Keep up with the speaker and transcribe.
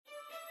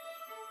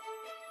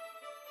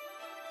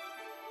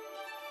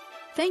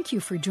Thank you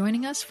for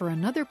joining us for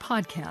another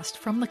podcast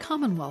from the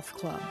Commonwealth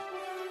Club.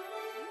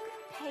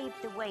 Paved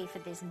the way for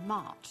this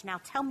march. Now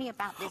tell me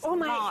about this march.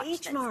 My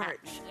Age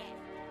March.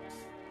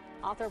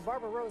 Author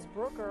Barbara Rose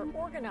Brooker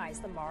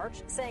organized the march,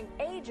 saying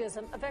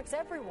ageism affects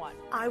everyone.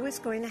 I was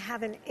going to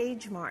have an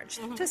age march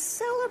to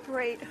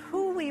celebrate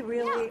who we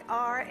really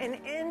are and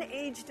end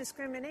age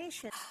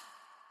discrimination.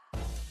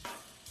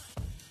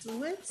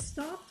 Let's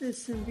stop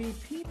this and be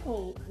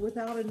people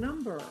without a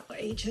number.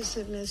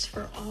 Ageism is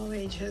for all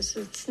ages.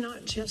 It's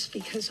not just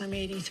because I'm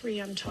 83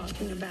 I'm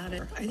talking about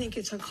it. I think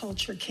it's a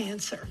culture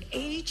cancer.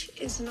 Age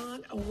is not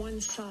a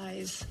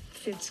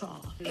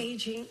one-size-fits-all.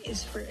 Aging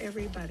is for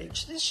everybody.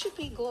 This should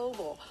be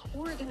global.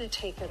 We're going to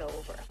take it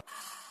over.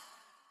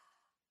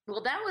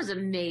 Well, that was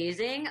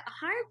amazing.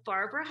 Hi,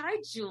 Barbara.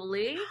 Hi,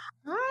 Julie.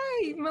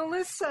 Hi,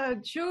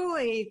 Melissa,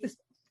 Julie.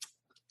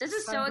 This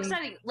is so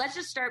exciting. Let's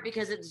just start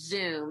because it's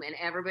Zoom and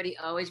everybody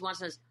always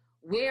wants us.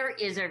 Where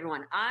is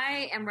everyone?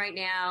 I am right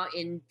now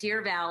in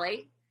Deer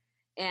Valley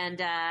and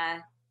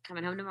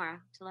coming home tomorrow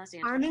to Los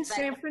Angeles. I'm in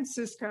San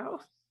Francisco.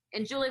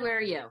 And Julie, where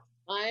are you?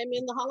 I'm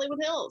in the Hollywood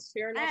Hills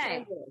here in Los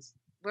Angeles.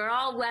 We're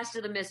all west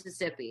of the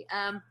Mississippi.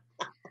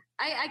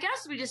 I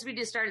guess we just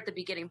start at the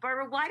beginning.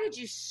 Barbara, why did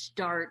you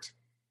start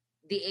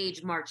the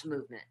Age March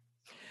movement?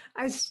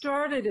 I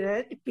started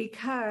it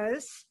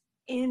because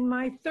in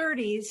my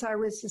 30s, I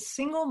was a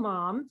single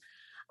mom.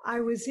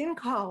 I was in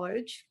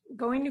college,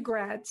 going to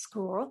grad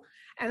school,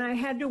 and I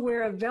had to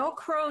wear a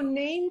Velcro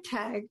name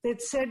tag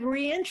that said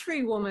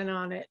reentry woman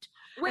on it.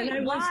 Wait,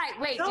 why?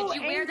 Wait, did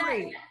you wear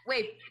that?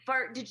 Wait,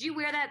 Bart, did you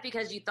wear that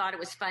because you thought it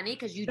was funny?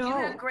 Because you do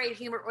have great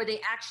humor, or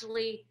they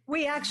actually...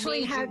 We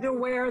actually had to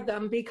wear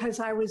them because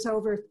I was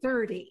over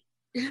 30.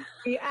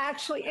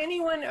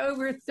 Anyone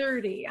over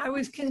 30, I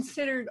was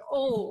considered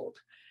old.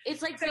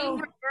 It's like being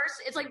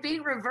reverse. It's like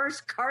being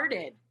reverse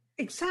carded.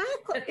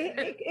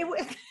 Exactly.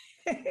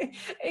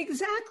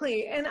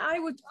 Exactly. And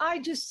I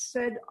just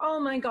said,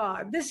 oh my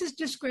God, this is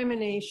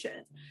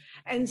discrimination.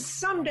 And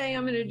someday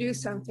I'm going to do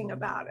something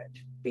about it.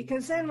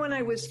 Because then when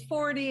I was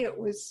 40, it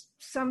was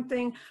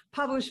something,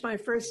 published my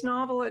first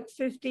novel at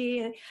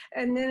 50.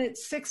 And then at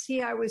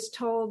 60, I was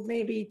told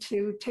maybe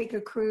to take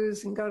a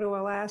cruise and go to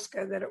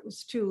Alaska, that it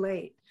was too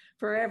late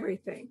for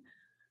everything.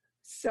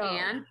 So,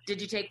 and did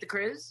you take the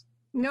cruise?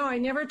 No, I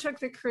never took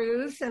the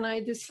cruise, and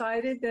I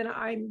decided that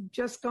I'm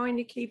just going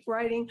to keep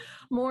writing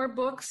more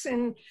books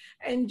and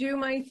do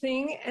my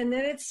thing. And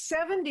then at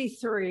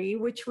 73,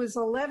 which was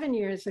 11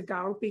 years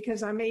ago,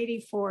 because I'm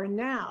 84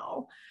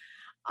 now,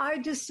 I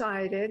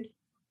decided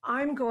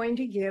I'm going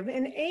to give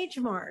an age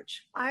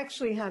march. I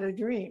actually had a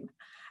dream,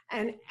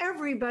 and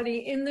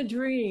everybody in the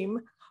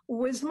dream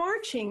was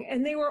marching,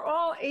 and they were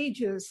all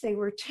ages. They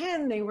were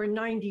 10, they were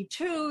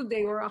 92,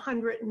 they were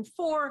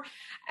 104,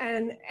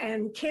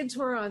 and kids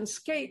were on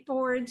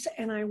skateboards.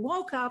 And I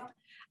woke up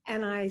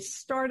and I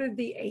started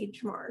the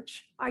Age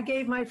March. I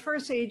gave my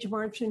first Age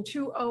March in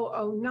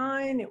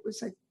 2009. It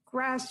was a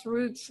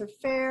grassroots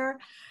affair.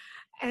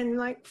 And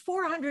like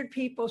 400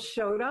 people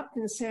showed up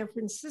in San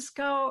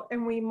Francisco,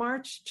 and we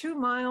marched 2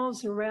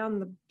 miles around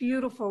the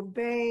beautiful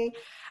bay.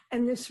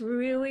 And this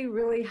really,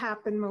 really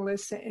happened,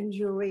 Melissa and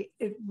Julie.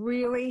 It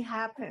really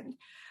happened.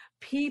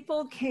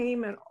 People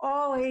came at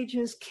all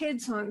ages,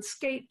 kids on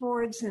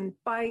skateboards and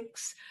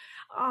bikes,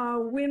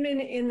 women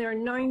in their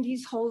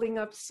 90s holding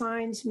up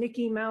signs,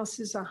 Mickey Mouse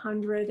is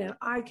 100 and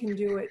I can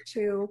do it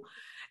too.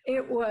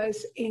 It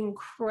was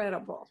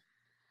incredible.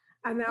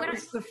 And that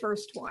was the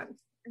first one.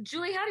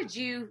 Julie, how did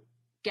you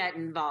get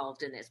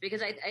involved in this?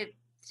 Because I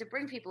to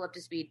bring people up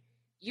to speed,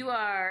 you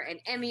are an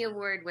Emmy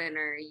Award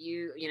winner.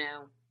 You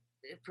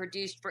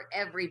produced for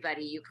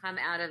everybody. You come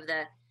out of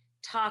the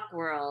talk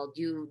world.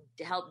 You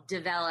helped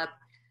develop,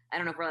 I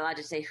don't know if we're allowed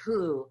to say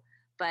who,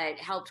 but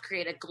helped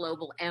create a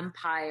global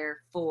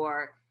empire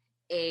for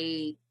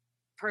a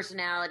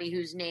personality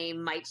whose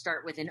name might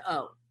start with an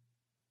O.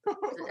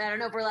 I don't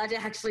know if we're allowed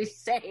to actually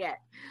say it.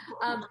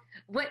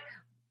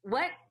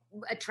 What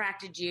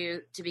attracted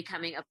you to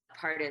becoming a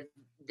part of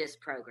this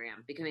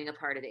program, becoming a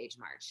part of the Age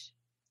March?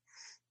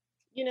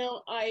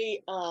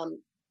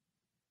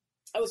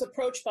 I was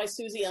approached by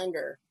Susie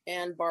Unger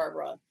and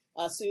Barbara.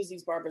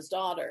 Susie's Barbara's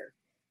daughter.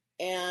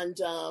 And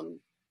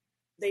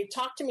they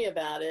talked to me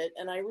about it,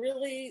 and I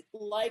really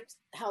liked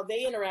how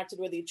they interacted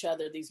with each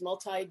other, these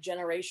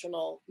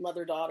multi-generational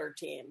mother-daughter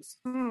teams.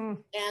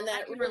 Mm. And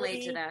that I can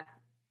relate to that.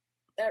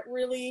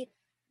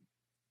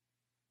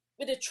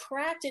 It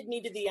attracted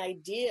me to the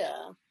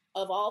idea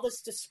of all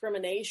this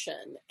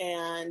discrimination.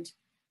 And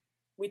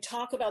we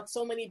talk about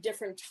so many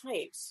different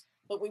types,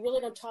 but we really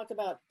don't talk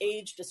about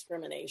age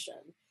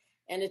discrimination.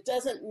 And it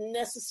doesn't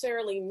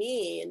necessarily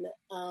mean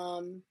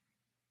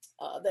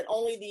that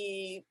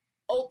only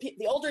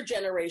the older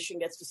generation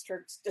gets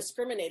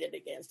discriminated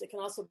against. It can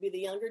also be the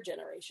younger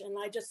generation. And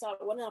I just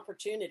thought, what an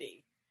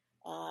opportunity,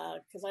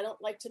 because I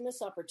don't like to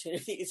miss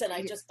opportunities. And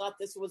I just thought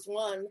this was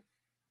one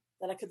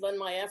that I could lend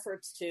my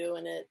efforts to,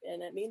 and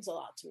it means a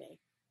lot to me.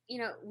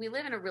 We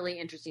live in a really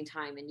interesting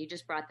time, and you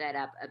just brought that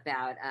up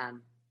about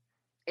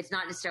it's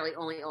not necessarily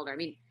only older. I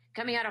mean,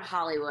 coming out of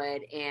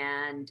Hollywood,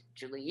 and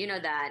Julie, you know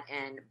that,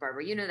 and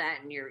Barbara, you know that,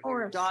 and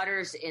your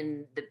daughter's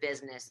in the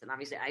business, and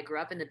obviously I grew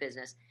up in the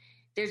business.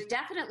 There's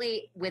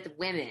definitely, with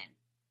women,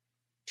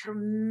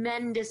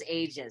 tremendous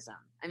ageism.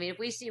 I mean, if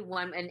we see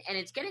one, and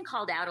it's getting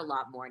called out a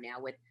lot more now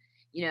with,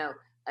 you know,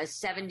 a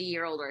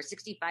 70-year-old or a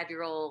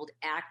 65-year-old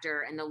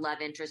actor and the love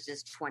interest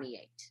is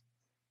 28.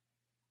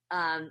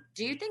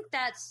 Do you think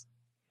that's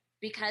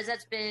because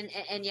that's been,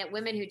 and yet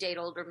women who date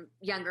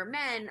younger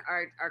men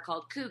are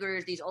called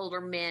cougars. These older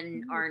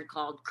men aren't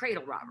called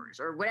cradle robbers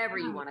or whatever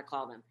you want to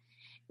call them.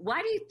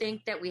 Why do you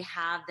think that we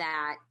have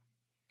that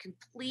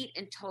complete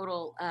and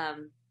total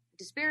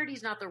disparity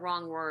is not the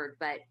wrong word,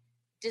 but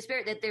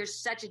disparity, that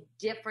there's such a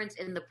difference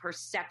in the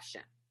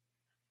perception?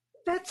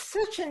 That's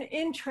such an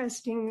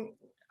interesting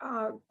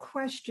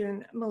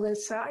question,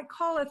 Melissa. I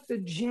call it the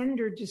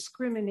gender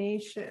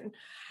discrimination.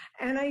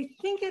 And I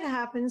think it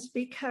happens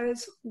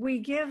because we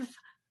give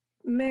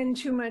men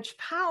too much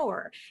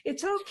power.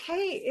 It's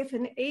okay if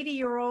an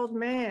 80-year-old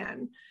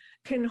man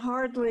can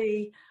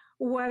hardly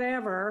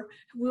whatever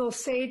will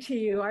say to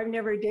you, I've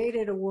never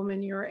dated a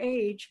woman your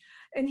age,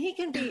 and he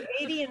can be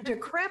 80 and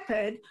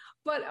decrepit,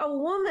 but a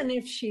woman,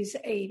 if she's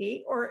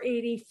 80 or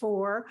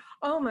 84,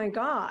 oh my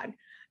God,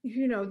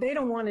 you know, they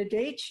don't want to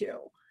date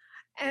you.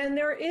 And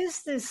there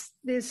is it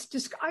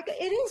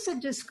is a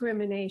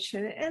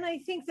discrimination. And I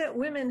think that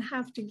women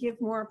have to give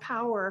more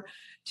power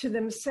to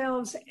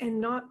themselves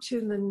and not to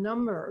the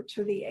number,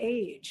 to the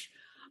age.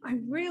 I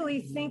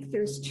really think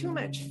there's too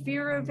much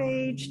fear of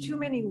age. Too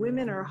many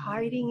women are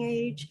hiding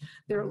age.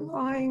 They're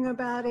lying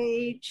about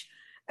age.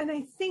 And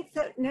I think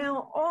that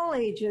now all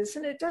ages,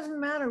 and it doesn't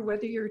matter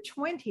whether you're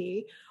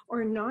 20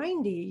 or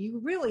 90,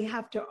 you really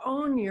have to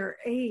own your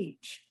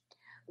age.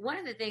 One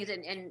of the things,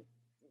 and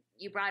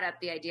you brought up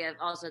the idea of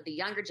also the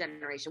younger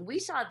generation. We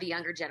saw the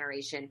younger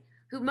generation,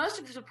 who most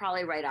of us would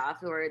probably write off,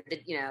 who are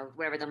the, you know,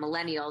 whatever, the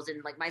millennials,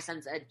 and like my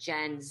son's a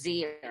Gen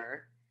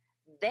Zer.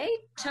 They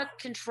took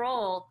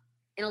control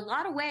in a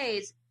lot of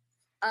ways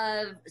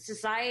of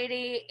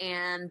society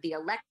and the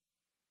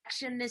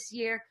election this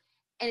year.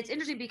 And it's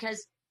interesting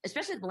because,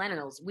 especially with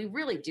millennials, we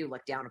really do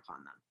look down upon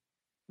them.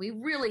 We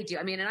really do.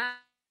 I mean, and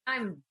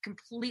I'm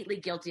completely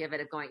guilty of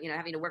it, of going, you know,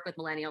 having to work with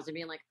millennials and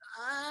being like,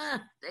 I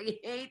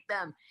hate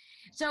them.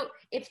 So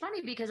it's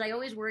funny because I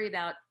always worry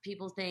about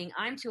people saying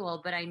I'm too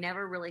old, but I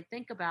never really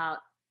think about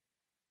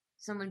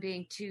someone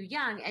being too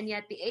young. And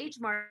yet the age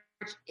march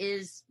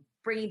is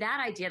bringing that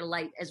idea to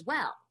light as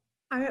well.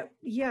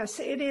 Yes,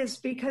 it is,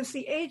 because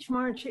the age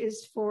march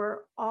is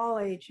for all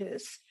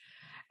ages,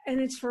 and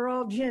it's for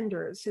all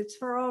genders. It's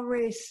for all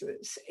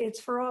races.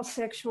 It's for all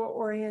sexual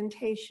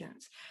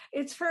orientations.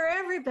 It's for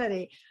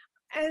everybody.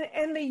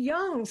 And the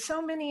young,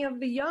 so many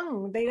of the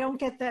young, they don't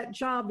get that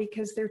job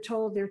because they're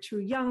told they're too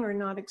young or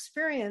not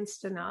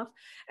experienced enough.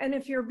 And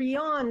if you're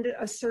beyond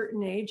a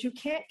certain age, you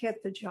can't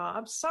get the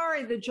job.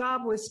 Sorry, the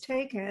job was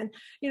taken.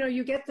 You know,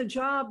 you get the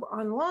job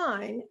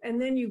online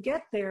and then you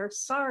get there.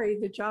 Sorry,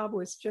 the job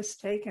was just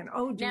taken.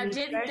 Oh, now,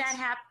 didn't that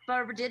happen,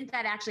 Barbara? Didn't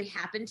that actually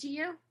happen to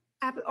you?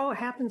 Oh, it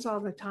happens all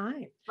the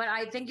time. But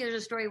I think there's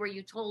a story where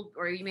you told,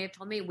 or you may have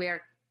told me,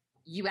 where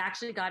you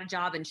actually got a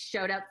job and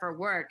showed up for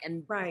work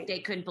and they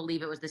couldn't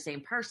believe it was the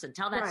same person.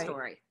 Tell that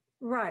story.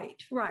 Right.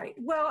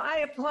 Well,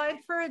 I applied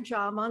for a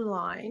job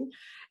online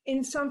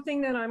in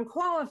something that I'm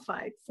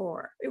qualified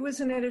for. It was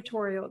an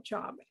editorial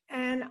job.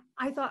 And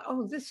I thought,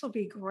 oh, this will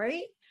be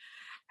great.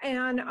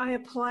 And I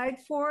applied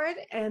for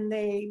it and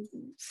they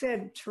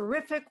said,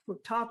 terrific. We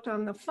talked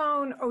on the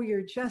phone. Oh,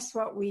 you're just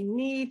what we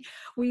need.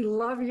 We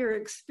love your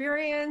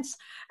experience.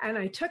 And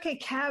I took a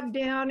cab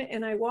down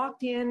and I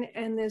walked in,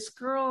 and this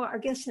girl, I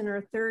guess in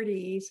her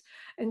 30s,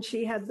 and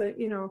she had the,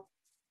 you know,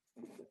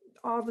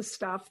 all the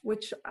stuff,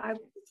 which I'm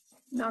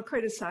not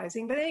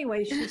criticizing, but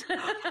anyway,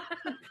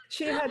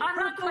 she had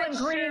purple and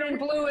green and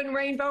blue and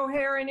rainbow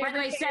hair and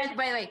everything.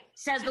 By the way,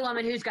 says the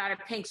woman who's got a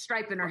pink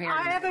stripe in her hair.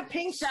 I have a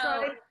pink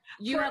stripe.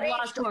 You have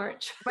lost,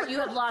 but you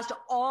have lost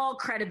all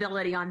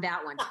credibility on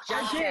that one.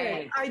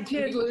 I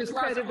did lose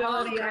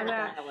credibility on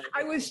that.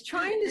 I was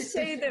trying to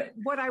say that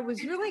what I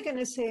was really going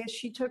to say is,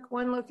 she took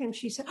one look and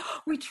she said,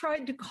 we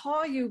tried to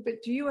call you,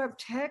 but do you have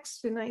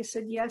text? And I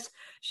said, yes.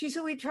 She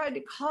said, we tried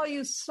to call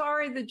you.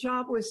 Sorry, the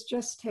job was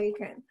just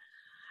taken.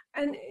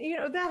 And, you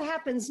know, that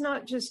happens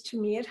not just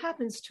to me. It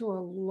happens to a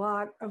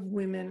lot of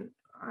women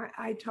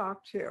I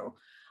talk to.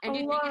 And do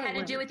you think it had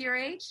to do with your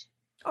age?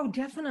 Oh,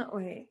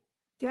 definitely.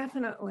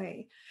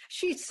 Definitely.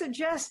 She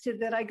suggested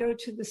that I go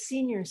to the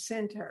senior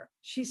center.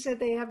 She said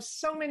they have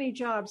so many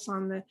jobs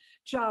on the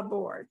job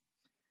board.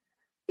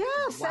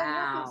 Yes.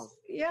 Wow.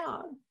 Yeah.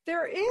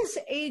 There is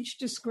age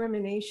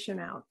discrimination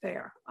out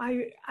there.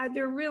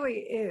 There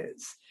really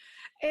is.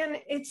 And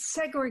it's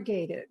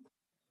segregated.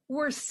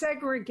 We're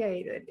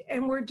segregated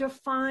and we're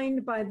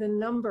defined by the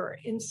number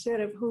instead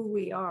of who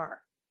we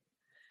are.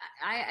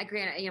 I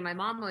agree. You know, my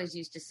mom always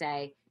used to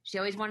say she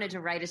always wanted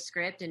to write a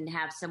script and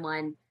have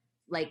someone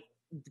like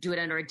do it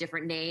under a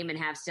different name and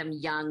have some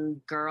young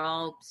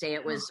girl say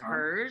it was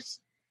hers.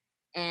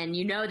 And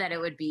you know that it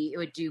would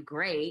do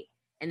great.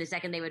 And the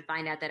second they would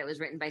find out that it was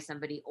written by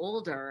somebody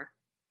older,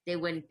 they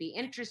wouldn't be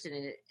interested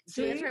in it.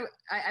 So that's where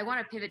I want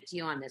to pivot to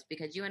you on this,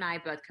 because you and I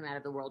both come out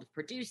of the world of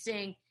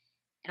producing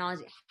and all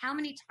this. How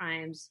many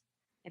times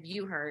have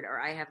you heard,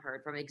 or I have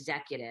heard from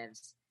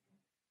executives,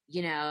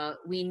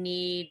 we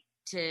need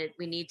to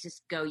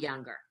go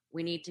younger.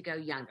 We need to go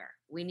younger.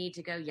 We need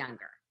to go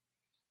younger.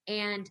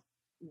 And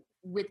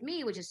with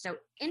me, which is so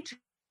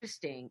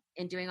interesting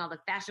in doing all the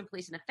fashion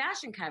police and the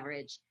fashion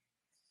coverage,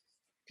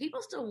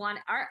 people still want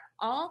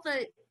all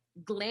the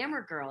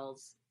glamour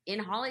girls in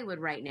Hollywood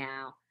right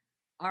now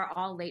are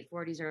all late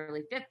 40s,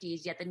 early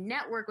 50s, yet the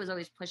network was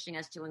always pushing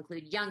us to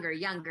include younger.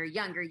 Did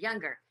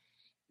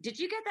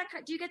you get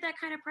that? Do you get that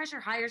kind of pressure?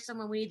 Hire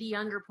someone. We need the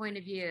younger point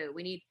of view.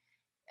 We need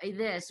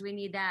this. We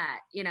need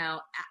that.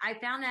 I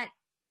found that,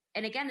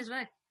 and again, this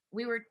one,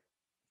 we were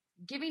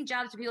giving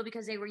jobs to people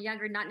because they were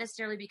younger, not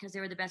necessarily because they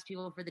were the best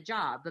people for the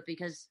job, but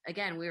because,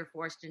 again, we were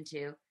forced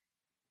into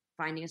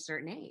finding a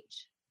certain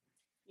age.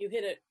 You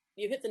hit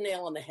the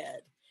nail on the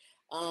head.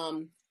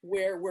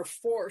 Where we're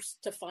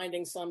forced to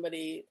finding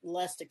somebody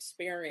less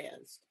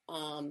experienced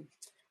to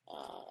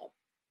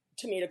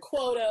meet a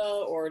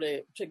quota or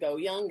to go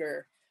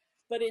younger.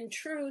 But in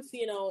truth,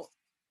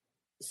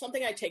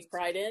 something I take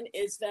pride in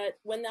is that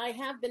when I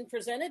have been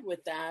presented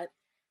with that,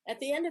 at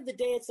the end of the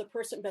day, it's the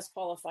person best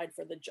qualified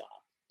for the job.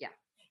 Yeah.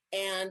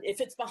 And if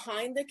it's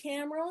behind the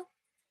camera,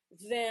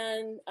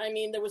 then,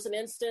 there was an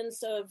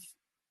instance of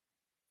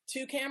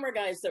 2 camera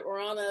guys that were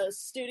on a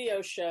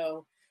studio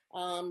show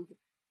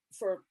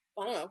for,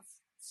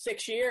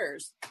 6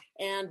 years.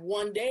 And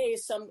one day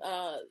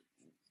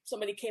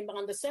somebody came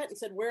on the set and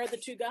said, "Where are the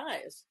 2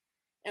 guys?"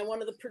 And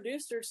one of the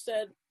producers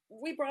said,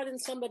 "We brought in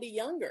somebody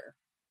younger."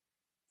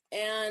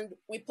 And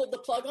we pulled the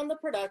plug on the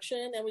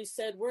production and we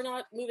said, "We're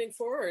not moving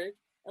forward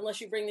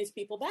unless you bring these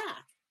people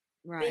back."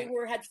 Right.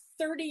 They had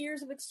 30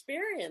 years of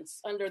experience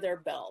under their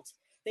belt.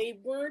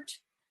 It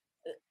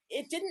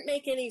didn't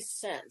make any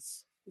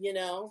sense,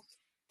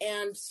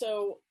 And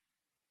so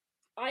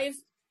I've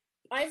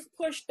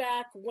pushed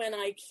back when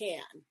I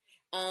can.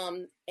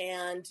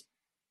 And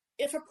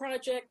if a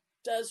project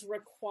does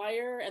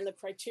require, and the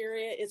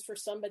criteria is for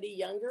somebody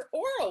younger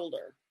or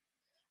older,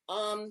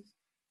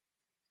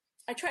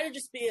 I try to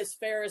just be as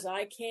fair as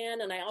I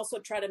can. And I also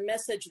try to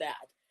message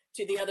that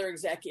to the other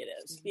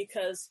executives,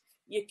 because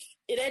it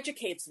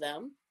educates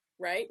them,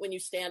 right? When you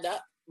stand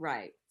up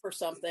for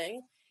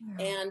something. Yeah.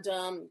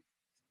 And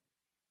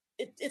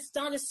it's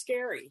not as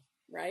scary,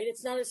 right?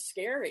 It's not as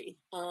scary.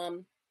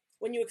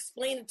 When you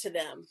explain it to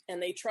them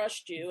and they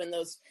trust you, and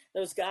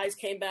those guys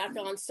came back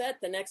on set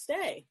the next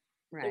day.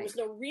 Right. There was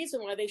no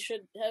reason why they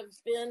should have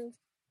been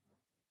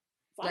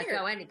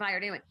fired.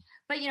 Fired anyway.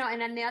 But,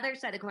 and on the other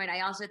side of the coin,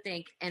 I also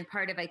think, and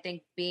part of, I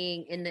think,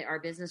 being in our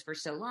business for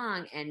so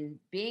long and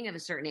being of a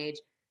certain age,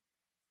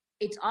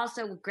 it's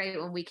also great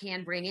when we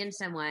can bring in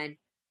someone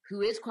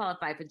who is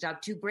qualified for the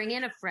job to bring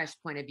in a fresh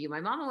point of view.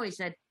 My mom always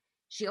said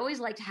she always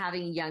liked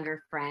having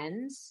younger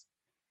friends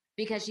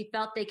because she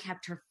felt they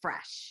kept her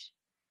fresh.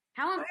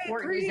 How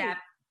important is that?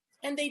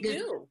 And they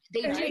do.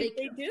 They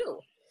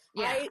do.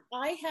 Yeah.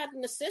 I had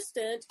an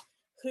assistant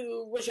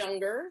who was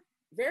younger,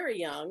 very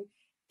young,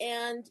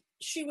 and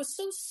she was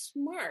so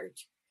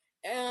smart.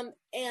 And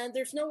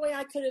there's no way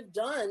I could have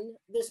done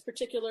this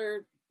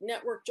particular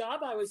network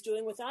job I was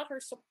doing without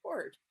her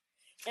support.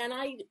 And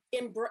I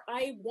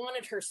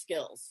wanted her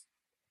skills.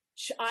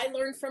 I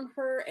learned from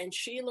her and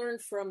she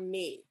learned from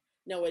me.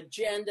 No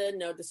agenda,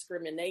 no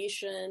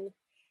discrimination.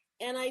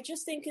 And I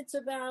just think it's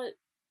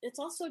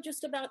also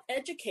just about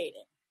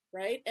educating,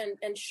 right?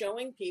 And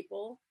showing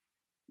people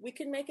we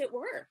can make it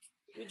work.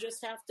 We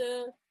just have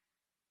to.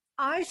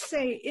 I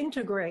say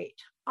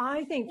integrate.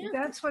 I think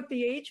that's what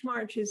the Age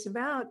March is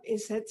about,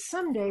 is that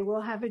someday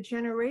we'll have a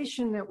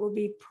generation that will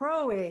be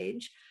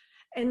pro-age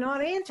and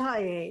not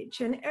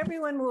anti-age, and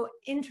everyone will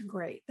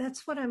integrate.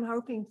 That's what I'm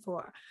hoping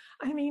for.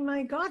 I mean,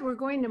 my God, we're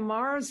going to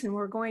Mars and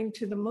we're going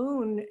to the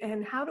moon,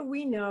 and how do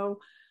we know,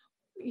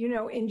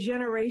 in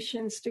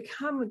generations to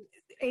come,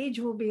 age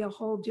will be a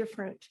whole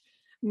different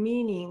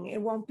meaning.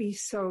 It won't be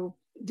so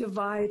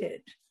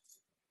divided.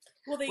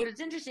 Well, what's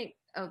interesting.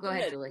 Oh, go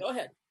ahead, Julie. Go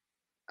ahead.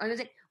 I was going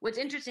to say, what's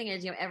interesting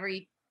is,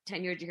 every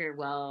 10 years you hear,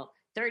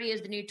 30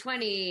 is the new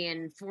 20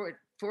 and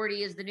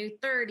 40 is the new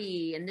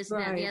 30 and this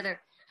and that and the other.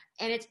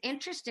 And it's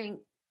interesting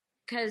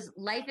because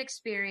life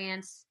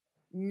experience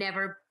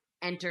never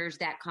enters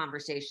that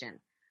conversation.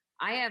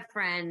 I have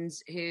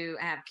friends who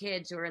have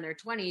kids who are in their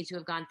 20s who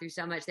have gone through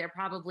so much. They're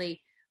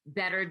probably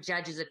better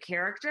judges of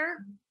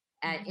character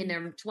in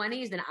their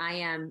 20s than I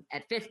am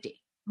at 50.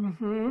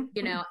 Mm-hmm.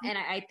 And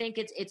I think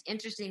it's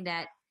interesting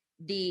that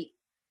it's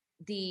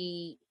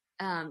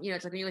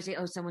like when you always say,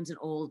 "Oh, someone's an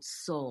old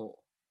soul."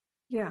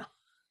 Yeah.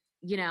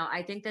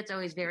 I think that's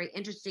always very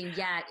interesting.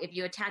 Yet, if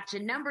you attach a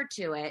number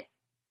to it,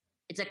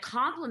 it's a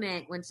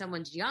compliment when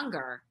someone's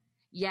younger.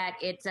 Yet,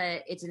 it's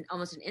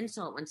almost an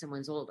insult when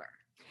someone's older.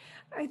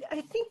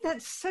 I think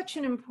that's such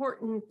an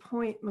important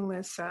point,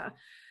 Melissa.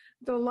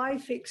 The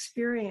life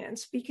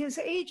experience, because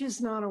age is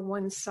not a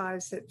one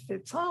size that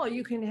fits all.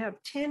 You can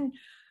have 10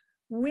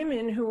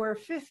 women who are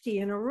 50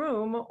 in a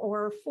room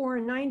or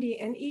 490,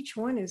 and each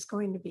one is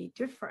going to be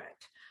different.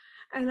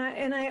 And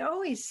I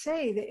always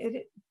say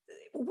that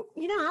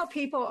you know how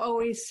people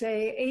always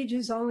say age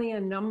is only a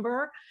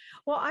number?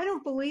 Well, I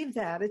don't believe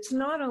that. It's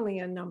not only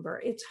a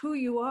number. It's who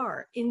you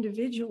are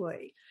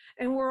individually.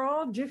 And we're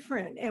all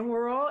different and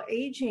we're all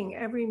aging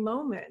every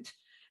moment.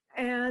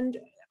 And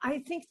I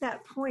think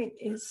that point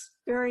is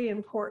very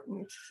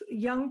important.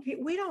 Young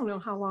people, we don't know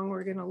how long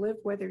we're going to live,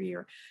 whether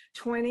you're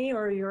 20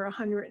 or you're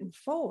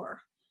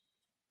 104.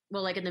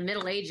 Well, like in the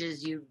Middle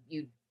Ages, you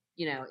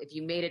know, if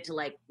you made it to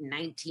like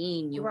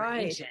 19, you were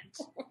ancient,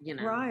 you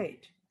know.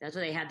 Right. That's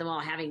why they had them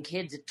all having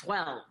kids at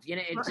 12. You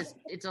know,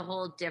 it's a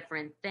whole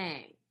different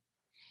thing.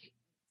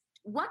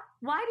 Why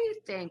do you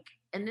think,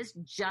 and this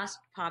just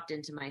popped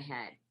into my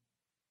head,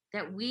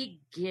 that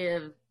we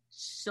give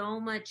so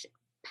much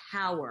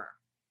power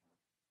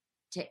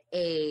to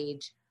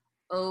age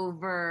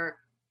over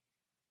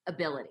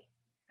ability?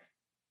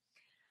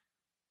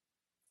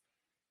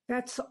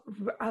 That's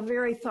a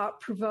very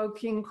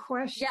thought-provoking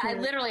question. Yeah,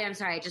 I'm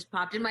sorry, it just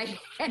popped in my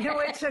head.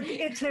 No, it's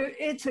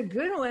a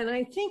good one.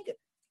 I think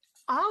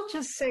I'll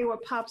just say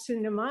what pops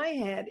into my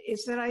head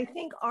is that I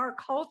think our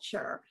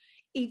culture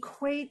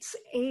equates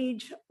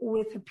age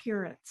with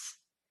appearance.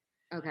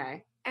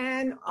 Okay.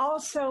 And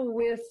also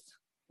with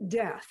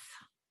death.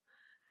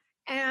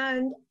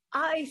 And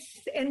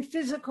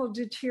physical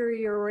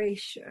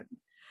deterioration.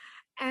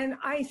 And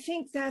I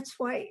think that's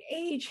why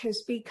age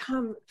has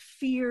become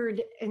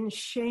feared and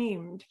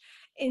shamed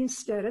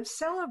instead of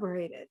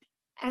celebrated.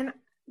 And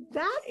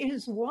that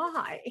is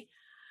why,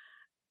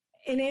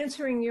 in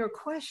answering your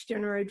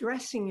question or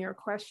addressing your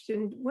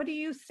question, what do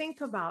you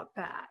think about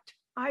that?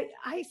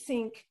 I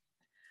think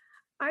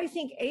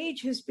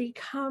age has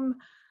become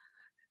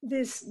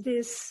this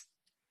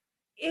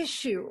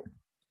issue.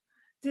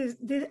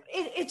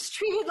 It's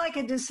treated like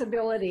a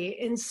disability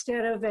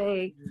instead of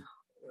a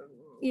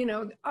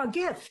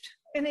gift.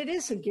 And it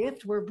is a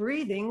gift. We're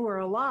breathing, we're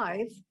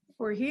alive,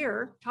 we're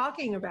here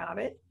talking about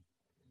it.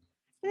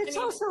 And it's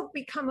also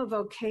become a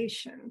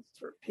vocation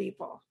for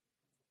people.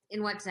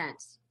 In what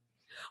sense?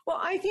 Well,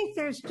 I think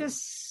there's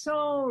just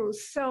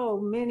so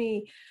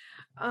many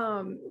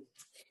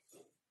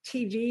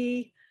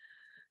TV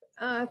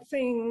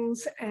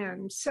things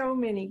and so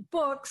many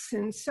books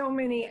and so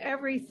many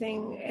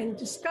everything and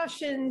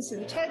discussions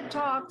and TED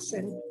Talks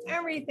and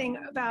everything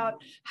about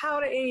how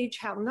to age,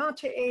 how not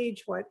to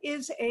age, what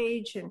is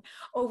age, and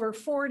over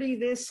 40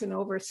 this and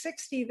over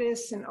 60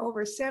 this and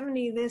over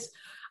 70 this.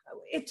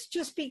 It's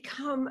just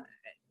become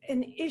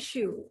an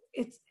issue.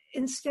 It's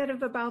instead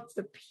of about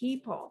the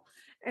people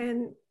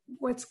and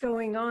what's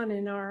going on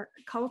in our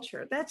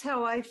culture. That's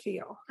how I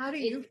feel. How do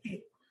you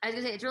feel? I was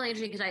going to say, it's really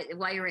interesting because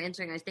while you were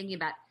answering, I was thinking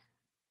about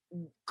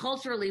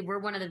culturally, we're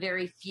one of the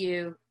very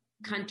few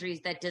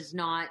countries that does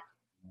not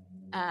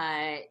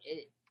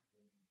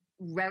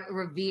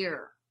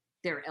revere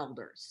their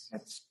elders.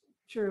 That's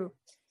true.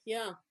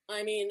 Yeah,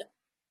 I mean,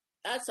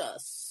 that's a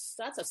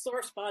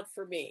sore spot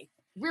for me.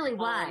 Really,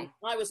 why?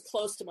 I was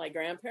close to my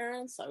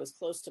grandparents. I was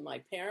close to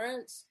my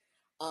parents.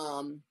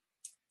 The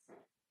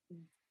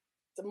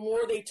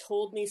more they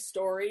told me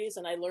stories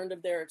and I learned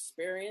of their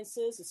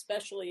experiences,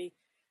 especially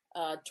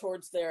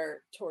towards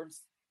their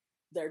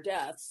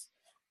deaths,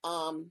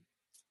 I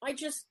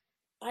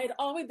had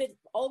always been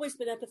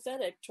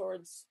empathetic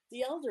towards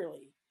the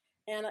elderly,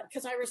 and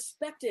because I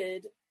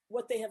respected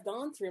what they have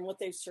gone through and what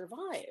they've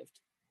survived.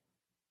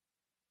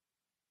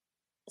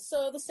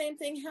 So the same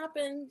thing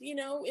happened,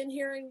 in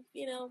hearing,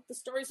 the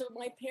stories of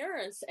my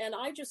parents, and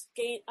I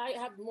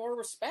have more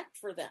respect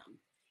for them.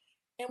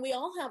 And we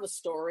all have a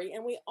story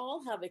and we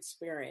all have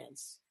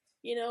experience,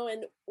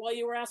 and while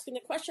you were asking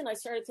the question, I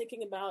started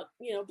thinking about,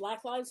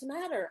 Black Lives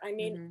Matter. I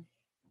mean,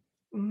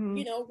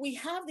 we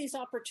have these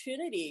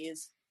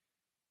opportunities.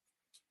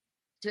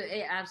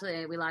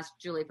 Absolutely. We lost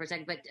Julie for a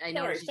second, but I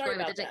know she's going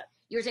with it.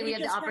 You were saying we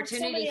have the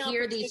opportunity to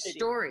hear these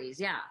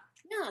stories. Yeah.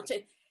 Yeah.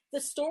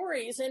 The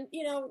stories and,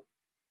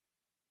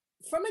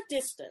 from a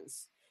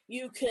distance,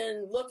 you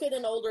can look at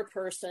an older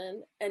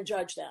person and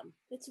judge them.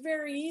 It's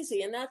very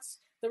easy. And that's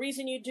the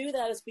reason you do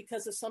that is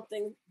because of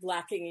something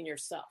lacking in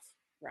yourself,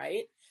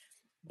 right?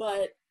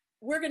 But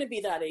we're going to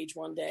be that age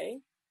one day.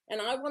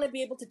 And I want to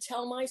be able to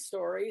tell my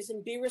stories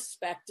and be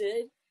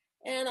respected.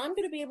 And I'm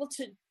going to be able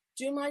to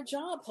do my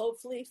job,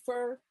 hopefully,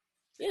 for,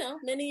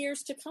 many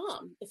years to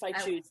come, if I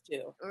choose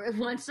to.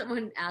 Once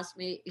someone asked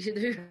me,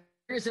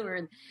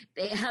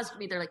 they asked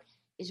me, they're like,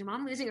 is your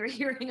mom losing her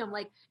hearing? I'm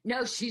like,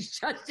 no, she's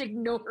just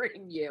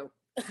ignoring you.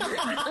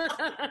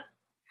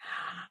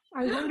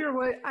 I wonder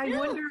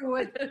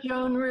what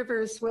Joan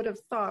Rivers would have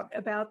thought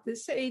about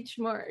this age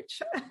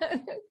march.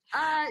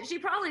 She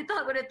probably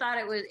would have thought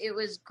it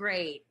was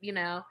great.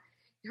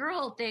 Her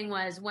whole thing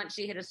was once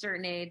she hit a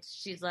certain age,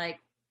 she's like,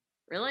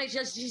 really?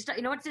 She's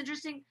what's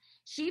interesting?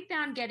 She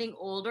found getting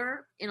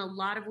older in a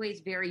lot of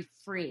ways very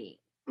free.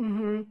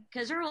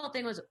 Because her whole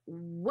thing was,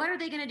 what are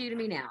they going to do to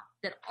me now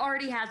that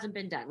already hasn't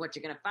been done? What,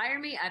 you're going to fire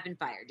me? I've been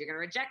fired. You're going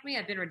to reject me?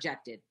 I've been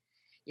rejected.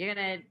 You're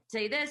going to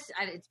say this?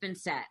 It's been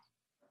said.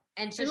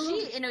 And so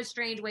she, in a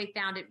strange way,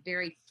 found it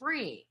very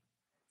freeing.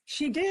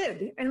 She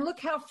did. And look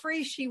how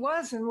free she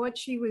was and what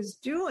she was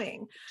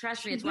doing.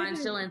 Trust me, it's why I'm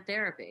still in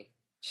therapy.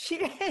 She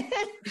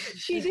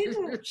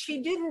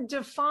didn't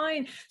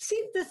define.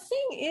 See, the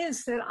thing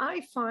is that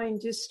I find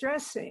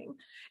distressing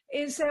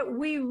is that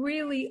we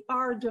really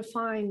are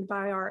defined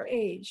by our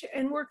age,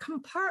 and we're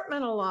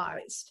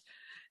compartmentalized.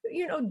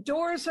 You know,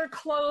 doors are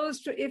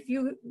closed if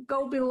you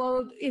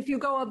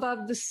go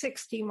above the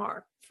 60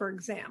 mark, for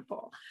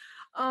example.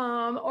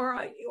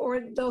 Or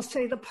they'll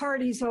say the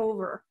party's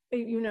over,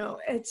 you know,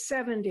 at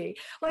 70.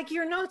 Like,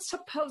 you're not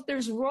supposed,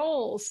 there's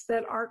roles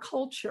that our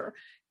culture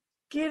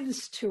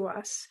gives to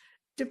us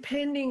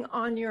depending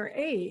on your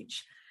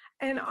age.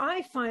 And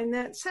I find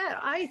that sad.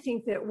 I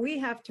think that we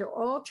have to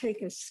all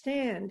take a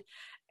stand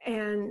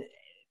and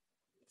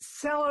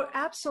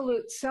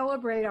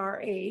celebrate our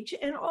age.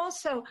 And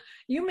also,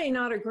 you may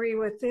not agree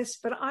with this,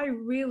 but I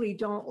really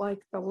don't like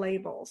the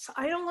labels.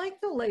 I don't like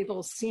the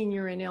labels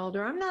senior and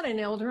elder. I'm not an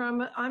elder.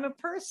 I'm a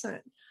person.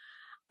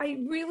 I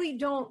really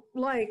don't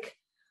like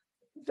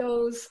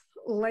those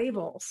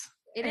labels.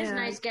 It is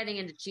nice getting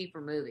into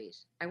cheaper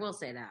movies. I will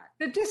say that.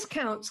 The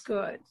discount's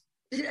good.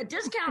 A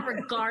discount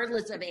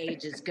regardless of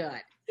age is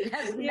good. It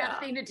has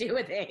nothing to do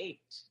with age.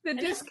 The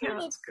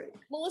discount's good.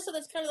 Melissa,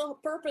 that's kind of the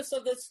purpose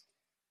of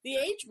the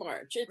Age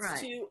March.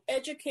 It's to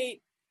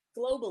educate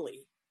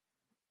globally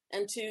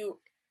and to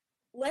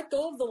let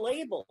go of the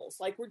labels,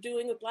 like we're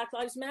doing with Black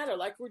Lives Matter,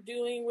 like we're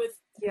doing with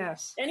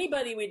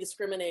anybody we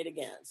discriminate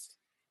against.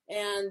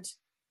 And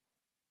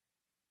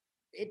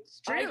it's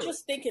true. I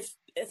just think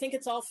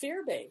it's all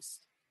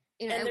fear-based.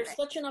 And there's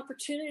such an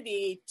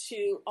opportunity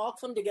to all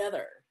come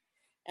together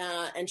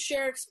and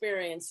share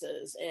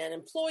experiences and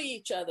employ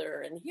each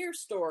other and hear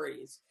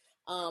stories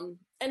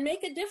and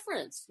make a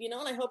difference, you know.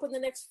 And I hope in the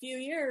next few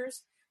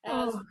years,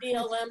 as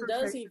BLM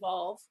does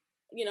evolve,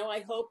 you know,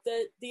 I hope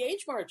that the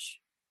Age March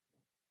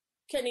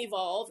can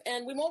evolve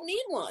and we won't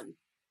need one,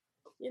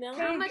 you know.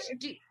 How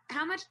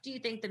much do you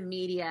think the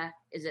media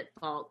is at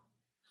fault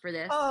for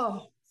this?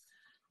 Oh,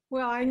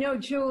 well, I know,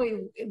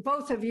 Julie,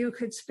 both of you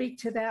could speak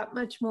to that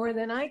much more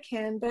than I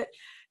can, but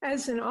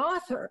as an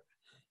author,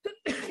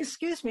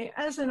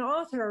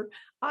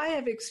 I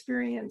have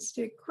experienced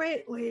it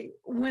greatly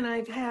when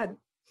I've had,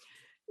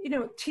 you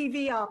know,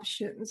 TV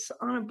options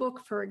on a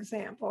book, for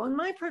example, and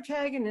my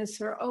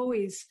protagonists are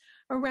always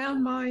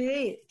around my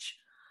age.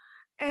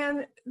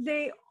 And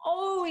they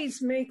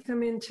always make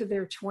them into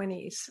their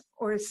 20s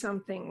or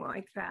something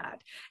like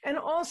that. And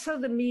also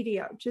the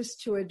media,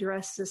 just to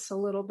address this a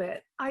little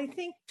bit, I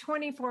think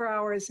 24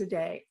 hours a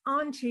day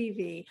on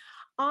TV,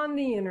 on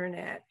the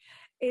internet,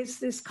 is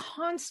this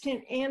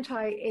constant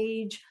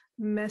anti-age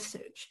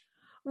message,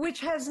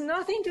 which has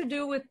nothing to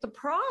do with the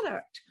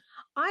product.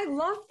 I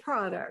love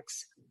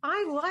products.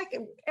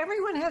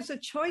 Everyone has a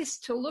choice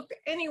to look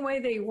any way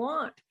they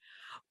want.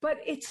 But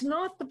it's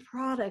not the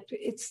product,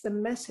 it's the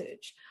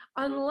message.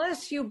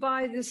 Unless you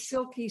buy this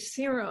silky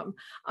serum,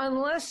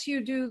 unless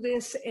you do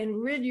this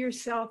and rid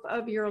yourself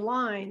of your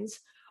lines,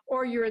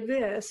 or you're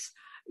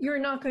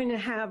not going to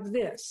have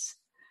this.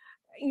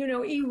 You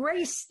know,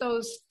 erase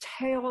those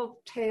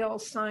telltale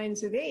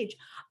signs of age.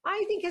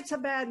 I think it's a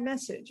bad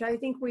message. I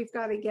think we've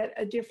got to get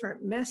a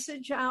different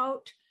message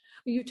out.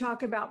 You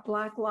talk about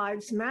Black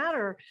Lives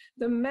Matter,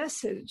 the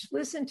message,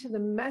 listen to the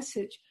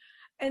message.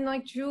 And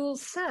like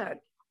Jules said,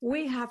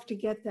 we have to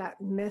get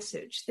that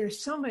message.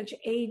 There's so much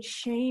age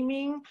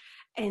shaming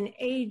and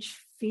age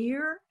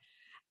fear.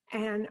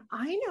 And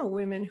I know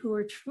women who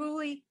are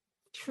truly,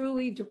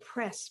 truly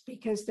depressed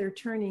because they're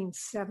turning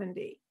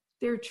 70.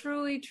 They're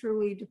truly,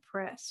 truly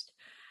depressed.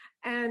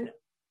 And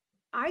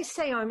I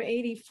say I'm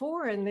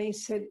 84 and they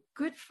said,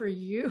 good for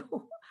you.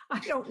 I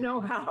don't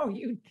know how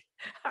you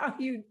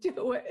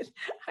do it.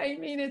 I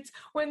mean, it's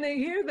when they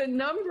hear the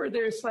number,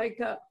 there's like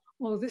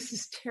well, this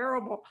is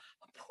terrible.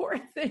 Poor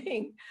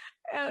thing.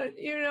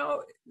 You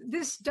know,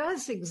 this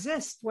does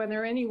exist,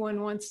 whether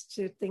anyone wants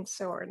to think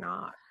so or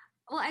not.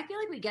 Well, I feel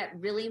like we get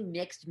really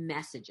mixed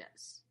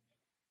messages.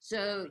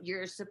 So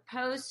you're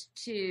supposed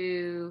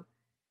to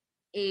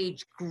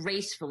age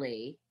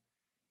gracefully,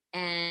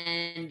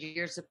 and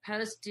you're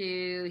supposed to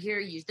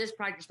use this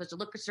product, you're supposed to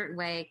look a certain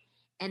way.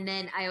 And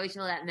then I always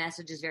feel that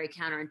message is very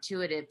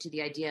counterintuitive to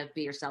the idea of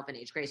be yourself and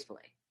age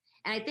gracefully.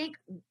 And I think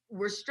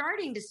we're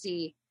starting to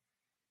see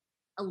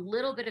a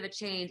little bit of a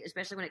change,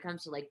 especially when it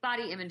comes to like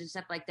body image and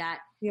stuff like that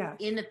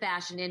in the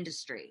fashion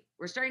industry.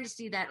 We're starting to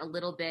see that a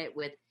little bit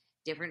with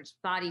different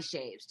body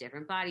shapes,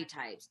 different body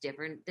types,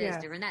 different this,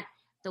 different that.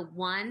 The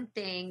one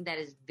thing that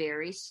is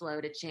very slow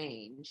to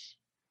change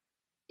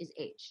is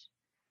age.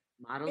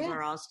 Models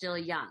are all still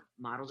young.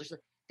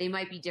 They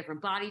might be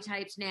different body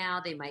types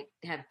now. They might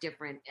have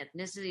different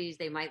ethnicities.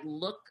 They might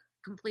look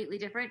completely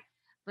different,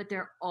 but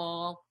they're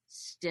all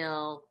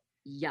still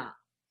young.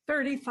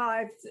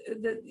 35.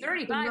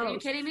 35? Are you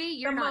kidding me?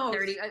 You're not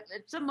 30.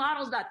 Some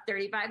models not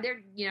 35.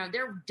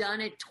 They're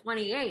done at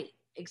 28,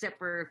 except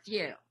for a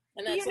few.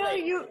 And that's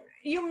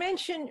you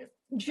mentioned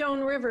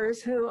Joan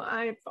Rivers, who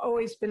I've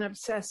always been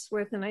obsessed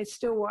with, and I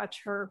still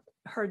watch her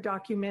her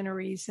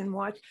documentaries and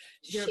watch.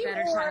 You're a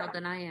better child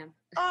than I am.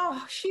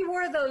 Oh, she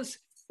wore those,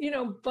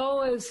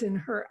 boas in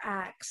her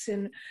acts,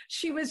 and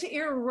she was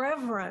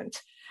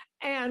irreverent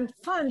and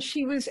fun.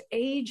 She was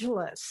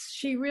ageless.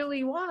 She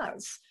really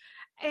was.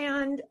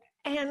 And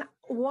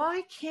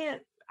why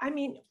can't,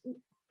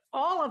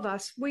 all of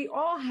us, we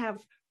all have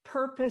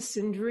purpose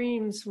and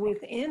dreams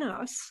within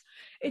us.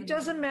 It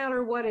doesn't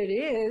matter what it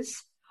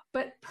is,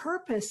 but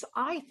purpose,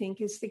 I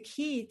think, is the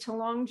key to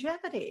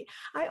longevity.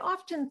 I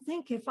often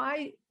think if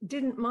I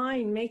didn't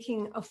mind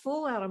making a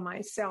fool out of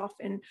myself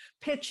and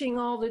pitching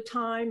all the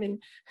time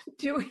and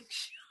doing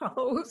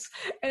shows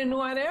and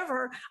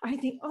whatever, I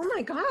think, oh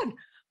my God,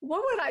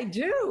 what would I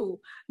do?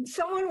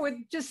 Someone would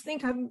just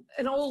think I'm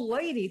an old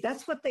lady.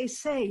 That's what they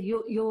say.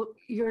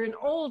 You're an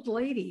old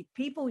lady.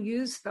 People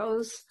use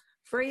those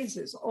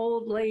phrases: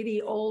 old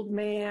lady, old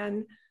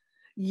man,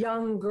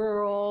 young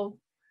girl,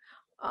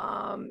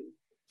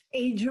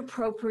 age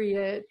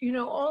appropriate.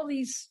 All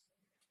these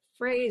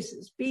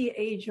phrases. Be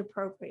age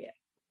appropriate.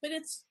 But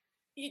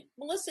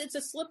Melissa, it's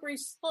a slippery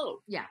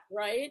slope. Yeah.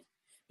 Right?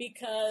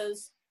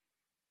 Because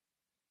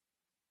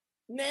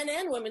men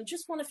and women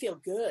just want to feel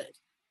good.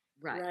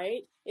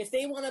 Right. If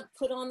they want to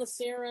put on the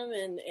serum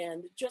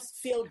and just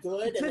feel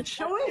good, it's and a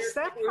choice.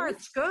 That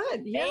part's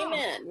good. Yeah.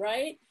 Amen.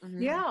 Right.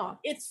 Mm-hmm. Yeah.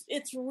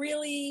 It's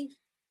really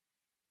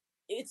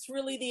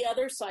the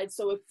other side.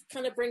 So it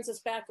kind of brings us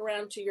back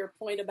around to your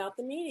point about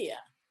the media.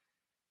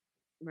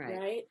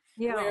 Right.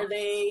 Yeah. Where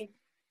they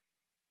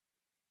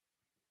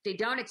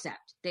don't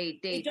accept.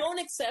 They don't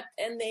accept,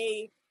 and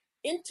they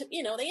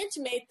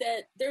intimate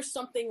that there's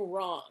something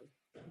wrong.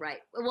 Right.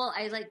 Well,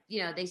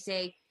 they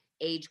say,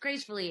 age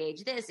gracefully,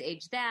 age this,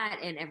 age that,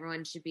 and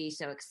everyone should be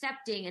so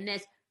accepting and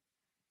this,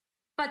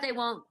 but they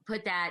won't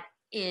put that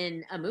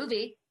in a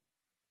movie.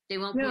 They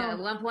won't. No. At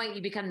one point,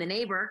 you become the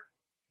neighbor,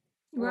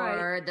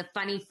 or the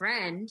funny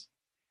friend,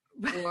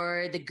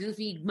 or the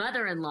goofy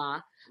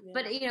mother-in-law. Yeah.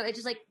 But it's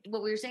just like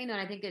what we were saying, though.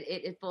 And I think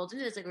it folds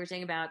into this, like we were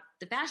saying about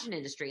the fashion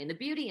industry and the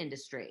beauty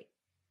industry.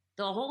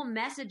 The whole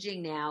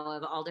messaging now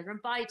of all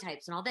different body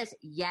types and all this,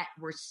 yet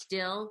we're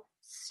still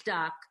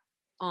stuck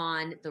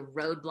on the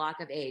roadblock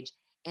of age.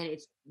 And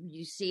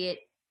you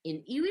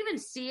even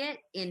see it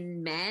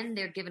in men.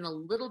 They're given a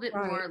little bit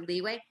more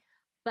leeway,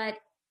 but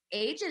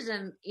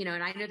ageism,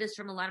 and I know this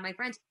from a lot of my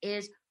friends,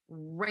 is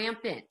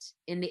rampant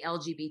in the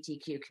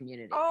LGBTQ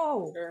community.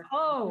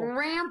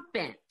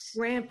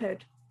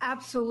 Rampant,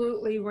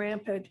 absolutely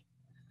rampant.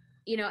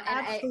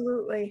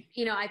 Absolutely.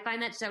 I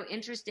find that so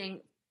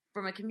interesting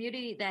from a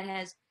community that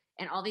has,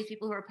 and all these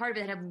people who are part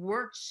of it have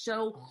worked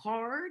so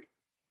hard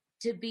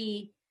to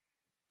be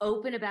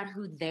open about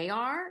who they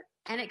are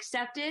and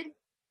accepted,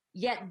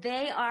 yet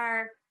they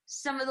are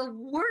some of the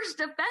worst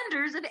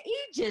offenders of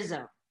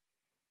ageism.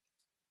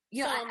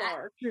 Some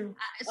are.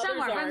 Some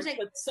are,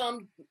 but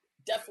some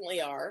definitely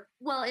are.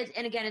 Well,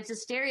 and again, it's a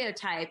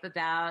stereotype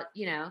about,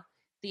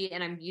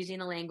 and I'm using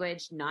the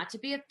language not to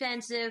be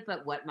offensive,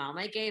 but what all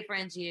my gay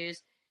friends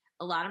use.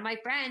 A lot of my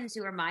friends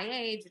who are my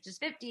age, which is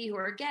 50, who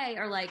are gay,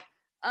 are like,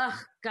 oh,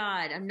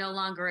 God, I'm no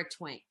longer a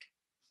twink.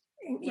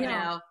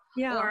 Yeah.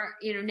 Or,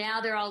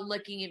 now they're all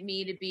looking at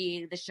me to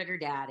be the sugar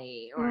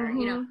daddy, or,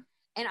 and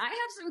I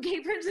have some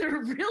gay friends that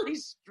are really,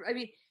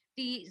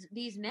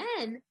 these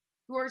men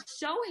who are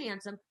so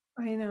handsome,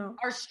 I know,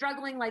 are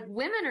struggling like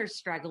women are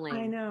struggling.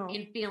 I know.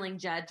 In feeling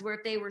judged, where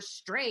if they were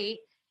straight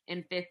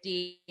and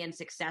 50 and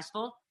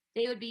successful,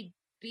 they would be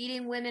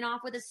beating women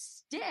off with a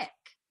stick.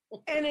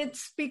 And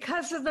it's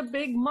because of the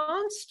big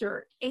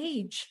monster,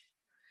 age.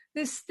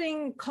 This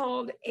thing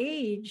called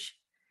age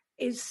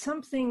is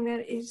something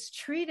that is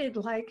treated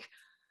like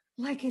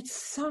it's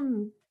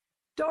some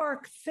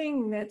dark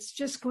thing that's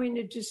just going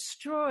to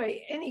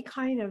destroy any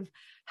kind of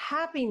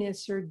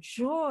happiness or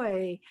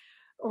joy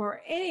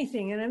or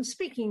anything. And I'm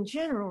speaking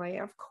generally,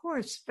 of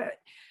course, but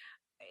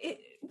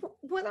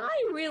what I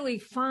really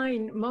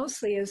find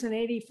mostly as an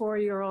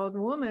 84-year-old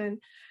woman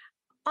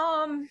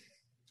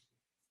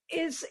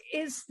is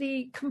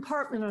the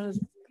compartment,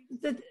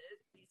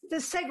 the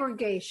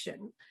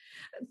segregation.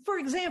 For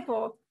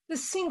example, the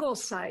single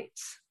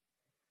sites.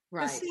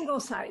 Right. The single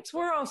sites.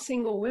 We're all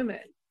single women.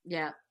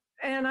 Yeah.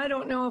 And I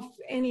don't know if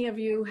any of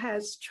you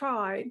has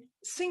tried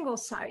single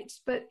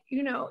sites, but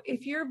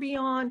if you're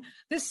beyond,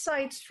 this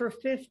site's for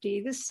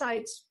 50, this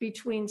site's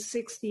between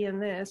 60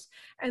 and this.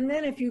 And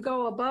then if you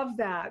go above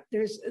that,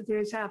 there's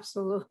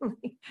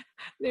absolutely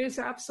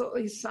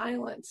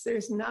silence.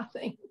 There's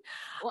nothing.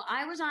 Well,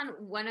 I was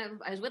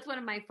with one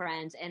of my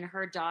friends, and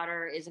her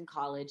daughter is in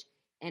college,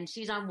 and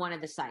she's on one of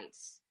the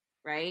sites,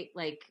 right?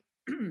 Like,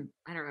 I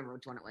don't remember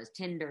which one it was,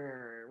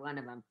 Tinder, one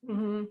of them.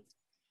 Mm-hmm.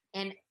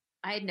 And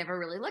I had never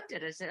really looked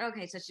at it. I said,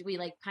 okay, so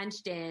we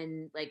punched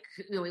in,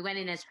 we went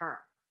in as her.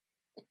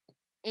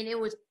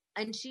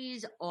 And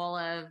she's all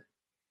of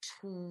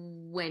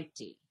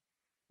 20,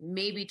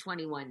 maybe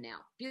 21 now.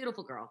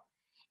 Beautiful girl.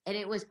 And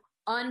it was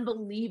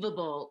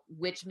unbelievable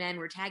which men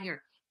were tagging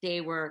her. They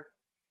were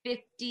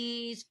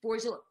 50s,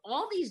 40s. So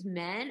all these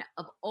men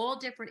of all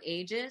different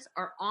ages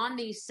are on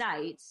these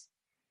sites,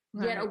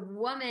 yet a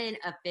woman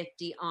of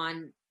 50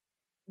 on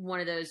one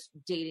of those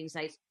dating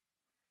sites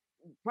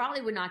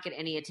probably would not get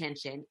any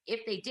attention.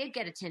 If they did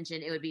get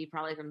attention, it would be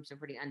probably from some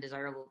pretty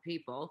undesirable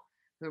people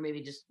who are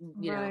maybe just,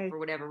 you know, for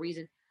whatever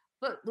reason.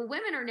 But the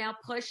women are now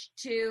pushed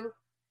to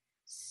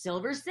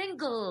silver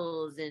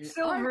singles and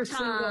silver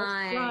singles,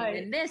 right.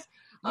 and this.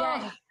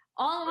 Yeah,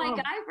 all of my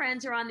guy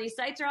friends who are on these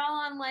sites are all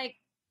on, like,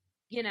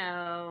 you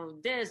know,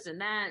 this and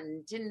that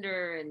and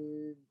Tinder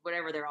and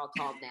whatever they're all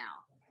called now.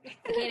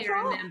 I can't even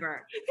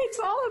remember. It's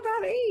all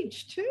about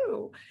age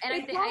too,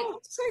 and it's all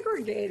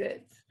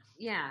segregated.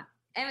 Yeah,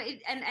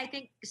 and I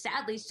think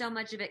sadly, so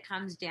much of it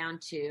comes down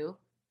to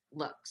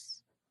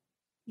looks.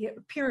 Yeah,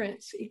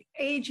 appearance.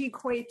 Age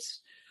equates.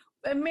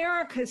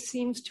 America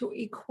seems to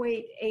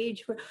equate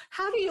age.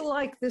 How do you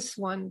like this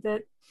one?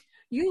 That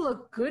you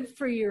look good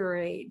for your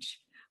age.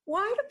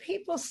 Why do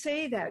people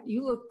say that?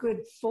 You look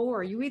good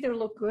for. You either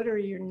look good or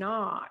you're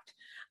not.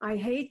 I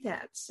hate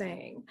that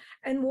saying.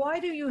 And why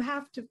do you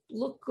have to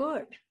look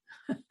good,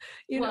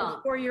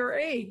 for your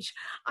age?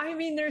 I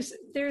mean, there's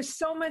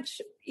so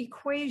much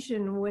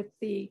equation with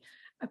the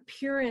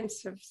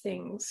appearance of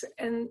things.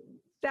 And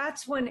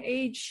that's when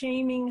age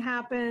shaming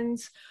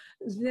happens.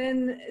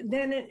 Then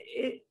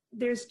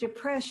there's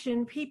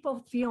depression.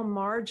 People feel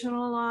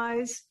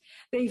marginalized.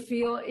 They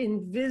feel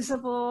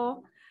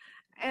invisible.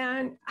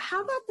 And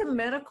how about the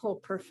medical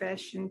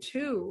profession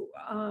too?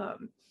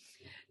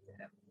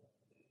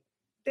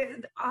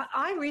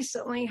 I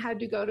recently had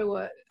to go to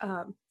a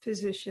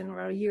physician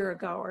a year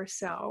ago or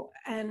so,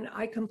 and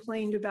I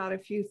complained about a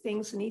few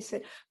things, and he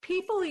said,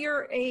 people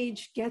your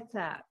age get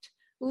that.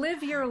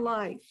 Live your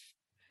life.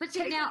 But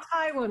take now,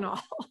 Tylenol.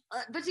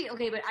 But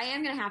I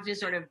am going to have to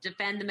sort of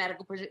defend the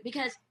medical person,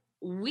 because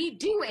we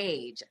do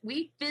age.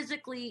 We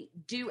physically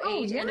do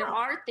age, and there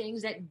are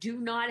things that do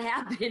not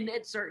happen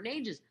at certain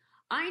ages.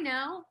 I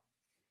know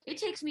it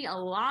takes me a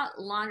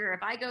lot longer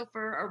if I go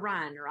for a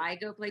run or I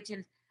go play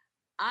tennis.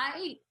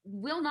 I'm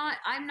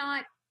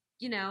not,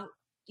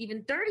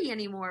 even 30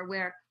 anymore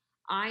where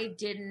I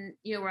didn't,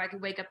 where I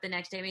could wake up the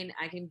next day. I mean,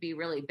 I can be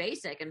really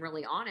basic and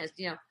really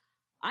honest.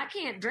 I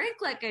can't drink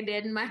like I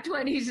did in my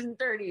 20s and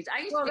 30s. I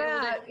used to be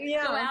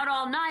able to go out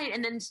all night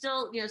and then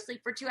still,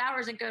 sleep for 2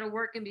 hours and go to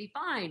work and be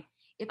fine.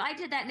 If I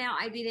did that now,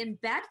 I'd be in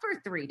bed for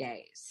 3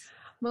 days.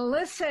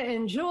 Melissa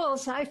and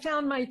Jules, I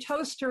found my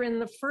toaster in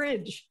the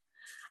fridge.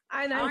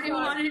 And I don't even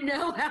want to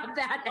know how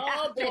that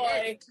happened.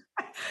 Boy.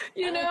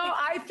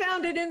 I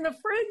found it in the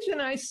fridge, and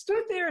I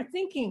stood there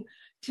thinking,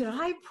 did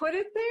I put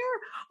it there?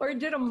 Or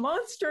did a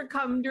monster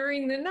come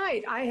during the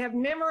night? I have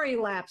memory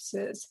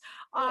lapses.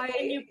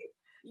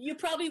 You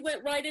probably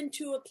went right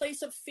into a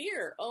place of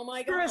fear. Oh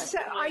my God.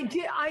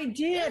 I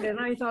did. And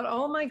I thought,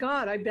 oh my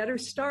God, I better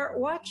start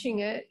watching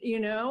it,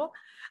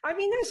 I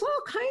mean, there's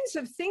all kinds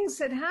of things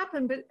that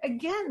happen, but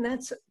again,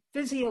 that's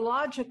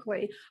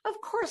physiologically.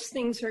 Of course,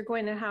 things are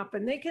going to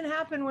happen. They can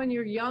happen when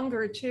you're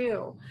younger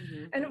too.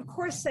 Mm-hmm. And of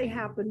course they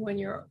happen when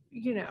you're,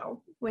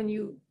 when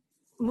you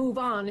move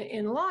on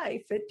in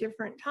life at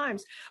different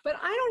times. But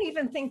I don't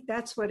even think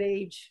that's what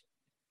age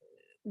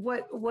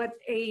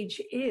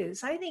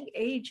is. I think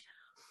age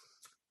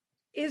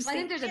is I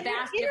think there's a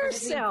vast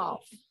difference.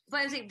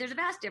 But I think there's a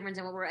vast difference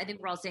in I think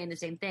we're all saying the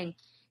same thing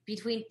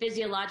between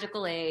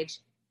physiological age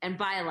and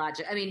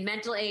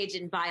mental age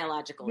and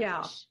biological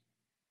age.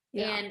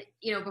 Yeah.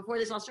 And, before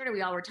this all started,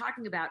 we all were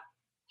talking about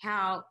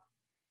how,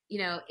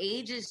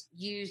 age is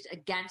used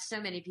against so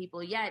many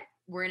people, yet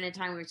we're in a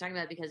time we were talking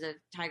about because of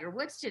Tiger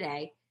Woods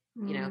today,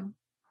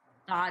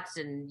 thoughts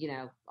and,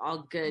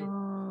 all good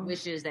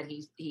wishes that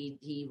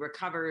he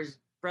recovers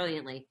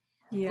brilliantly.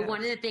 Yeah. But one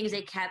of the things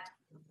they kept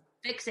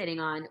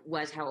fixating on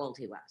was how old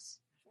he was.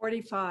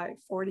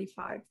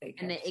 45.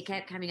 And it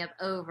kept coming up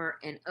over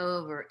and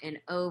over and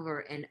over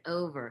and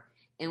over.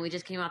 And we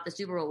just came off the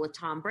Super Bowl with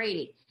Tom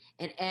Brady,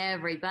 and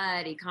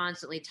everybody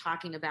constantly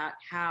talking about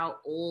how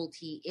old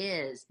he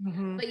is.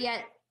 Mm-hmm. But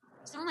yet,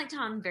 someone like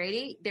Tom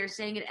Brady, they're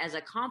saying it as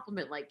a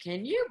compliment, like,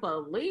 can you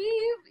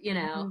believe,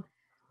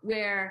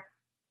 where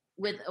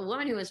with a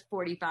woman who was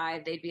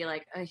 45, they'd be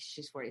like, oh,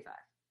 she's 45.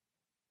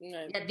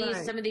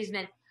 Some of these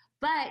men,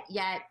 but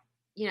yet,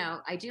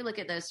 I do look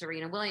at those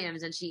Serena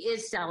Williams, and she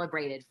is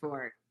celebrated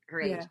for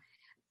her age.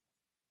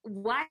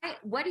 Yeah.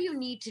 What do you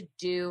need to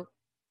do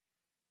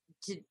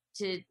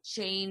to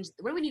change?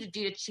 What do we need to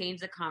do to change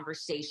the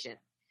conversation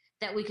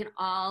that we can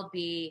all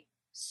be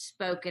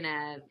spoken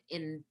of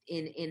in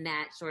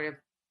that sort of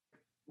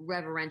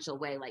reverential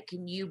way? Like,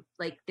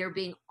 they're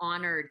being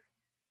honored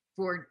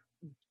for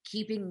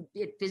keeping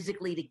it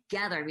physically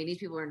together. I mean, these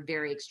people are in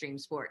very extreme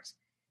sports,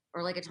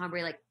 or like a Tom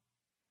Brady,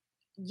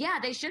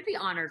 they should be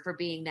honored for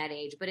being that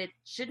age, but it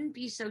shouldn't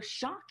be so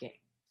shocking.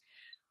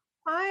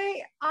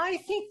 I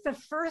think the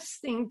first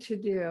thing to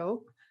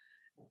do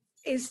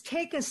is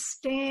take a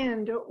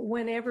stand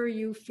whenever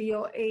you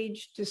feel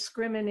age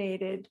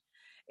discriminated,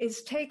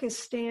 is take a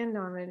stand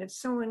on it. If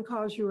someone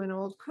calls you an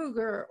old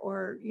cougar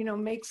or,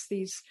 makes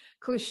these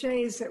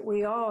cliches that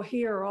we all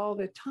hear all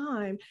the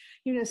time,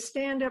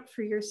 stand up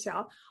for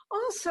yourself.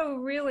 Also,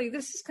 really,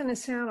 this is going to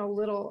sound a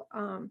little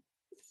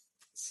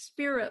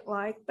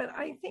spirit-like, but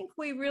I think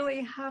we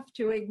really have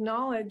to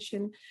acknowledge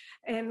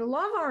and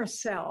love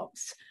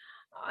ourselves.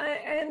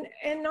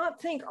 And not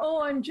think,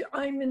 oh,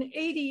 I'm an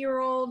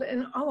 80-year-old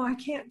and I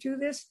can't do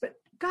this. But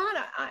God,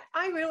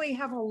 I really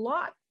have a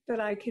lot that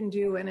I can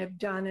do and have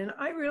done, and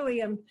I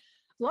really am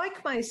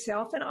like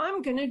myself, and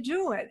I'm going to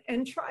do it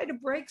and try to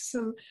break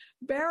some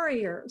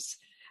barriers.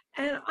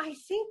 And I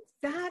think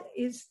that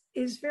is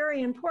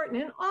very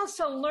important, and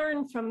also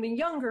learn from the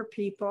younger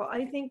people.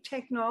 I think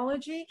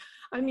technology.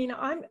 I mean,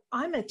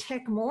 I'm a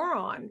tech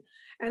moron,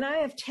 and I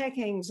have tech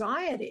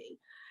anxiety.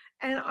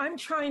 And I'm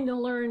trying to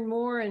learn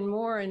more and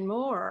more and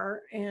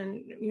more.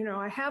 And,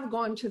 I have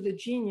gone to the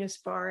Genius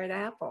Bar at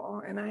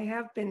Apple, and I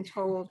have been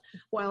told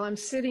while I'm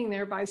sitting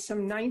there by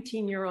some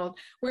 19-year-old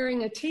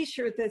wearing a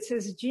T-shirt that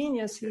says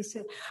Genius, he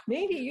said,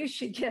 maybe you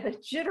should get a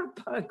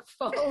Jitterbug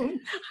phone.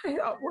 I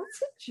thought,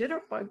 what's a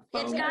Jitterbug phone?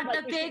 It's got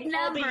the big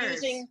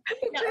numbers.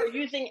 Or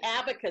using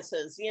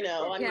abacuses,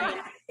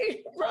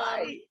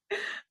 Right.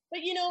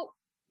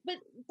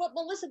 But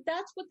Melissa,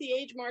 that's what the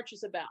Age March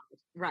is about.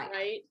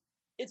 Right?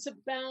 It's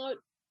about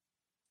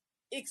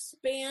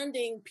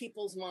expanding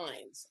people's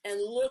minds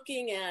and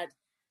looking at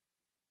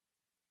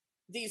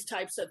these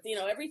types of,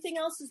 everything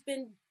else has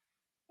been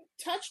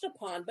touched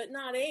upon, but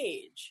not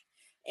age.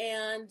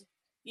 And,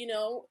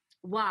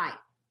 why?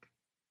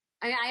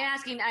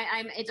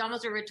 It's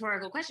almost a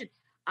rhetorical question.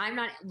 I'm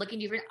not looking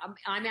to you.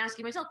 I'm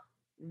asking myself,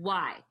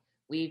 why?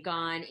 We've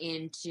gone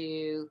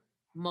into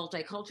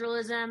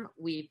multiculturalism.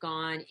 We've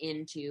gotten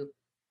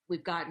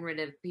rid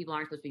of people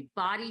aren't supposed to be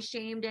body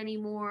shamed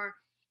anymore.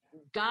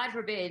 God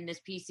forbid in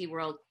this PC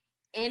world,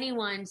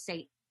 anyone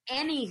say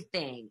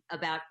anything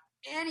about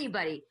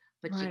anybody,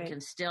 but you can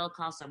still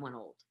call someone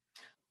old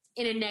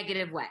in a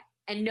negative way.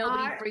 And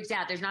nobody freaks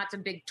out. There's not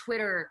some big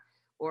Twitter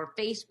or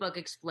Facebook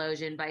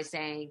explosion by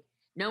saying,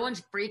 no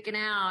one's freaking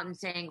out and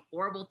saying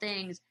horrible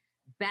things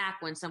back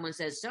when someone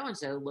says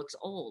so-and-so looks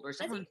old or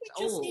someone's old. I think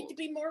we just need to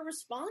be more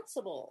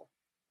responsible.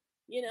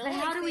 But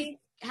how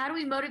do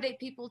we motivate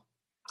people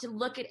to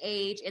look at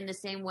age in the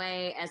same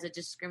way as a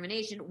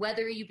discrimination,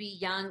 whether you be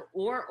young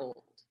or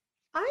old?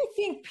 I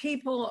think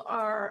people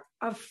are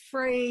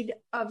afraid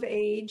of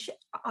age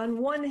on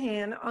one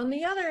hand. On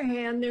the other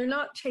hand, they're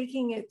not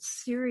taking it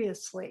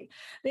seriously.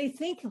 They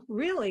think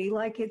really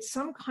like it's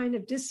some kind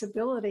of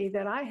disability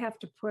that I have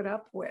to put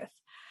up with.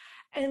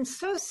 And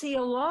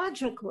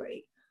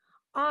sociologically,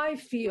 I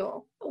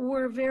feel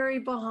we're very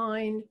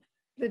behind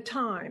the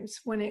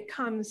times when it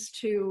comes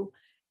to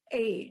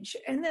age,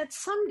 and that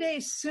someday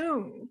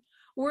soon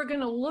we're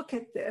going to look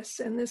at this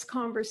and this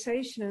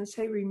conversation and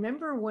say,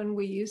 remember when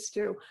we used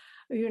to,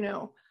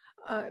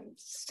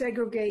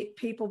 segregate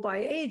people by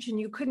age and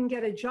you couldn't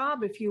get a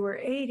job if you were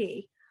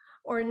 80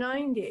 or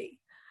 90.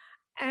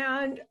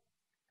 And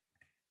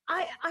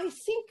I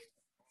think,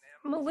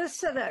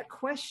 Melissa, that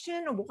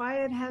question,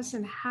 why it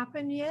hasn't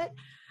happened yet,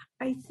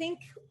 I think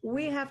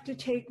we have to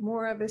take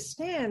more of a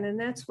stand, and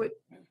that's what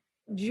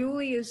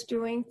Julie is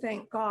doing,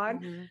 thank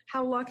God. Mm-hmm.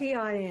 How lucky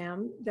I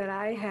am that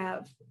I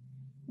have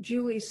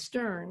Julie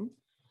Stern,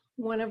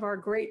 one of our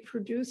great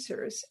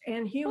producers,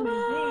 and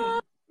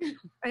human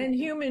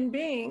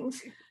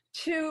beings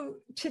to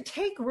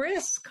take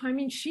risk. I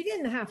mean, she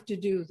didn't have to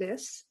do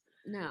this.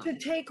 No. To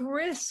take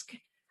risk.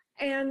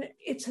 And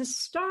it's a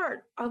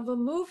start of a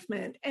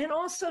movement. And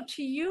also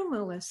to you,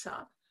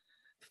 Melissa,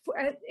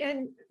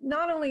 and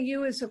not only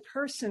you as a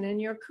person in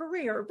your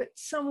career, but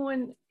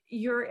someone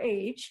your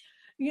age,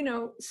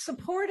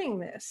 supporting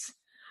this.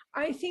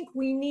 I think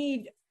we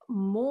need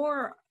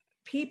more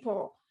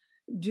people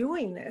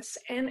doing this.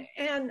 And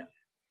I'm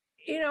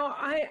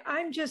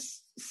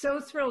just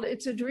so thrilled.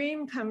 It's a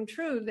dream come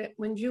true that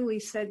when Julie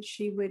said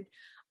she would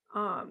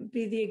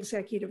be the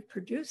executive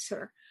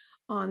producer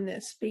on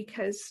this,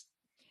 because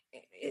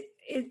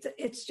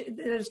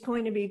it's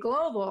going to be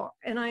global.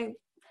 And I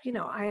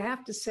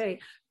have to say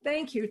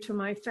thank you to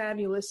my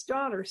fabulous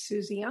daughter,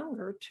 Susie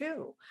Younger,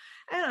 too.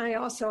 And I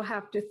also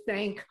have to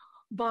thank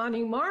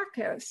Bonnie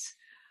Marcus,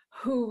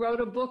 who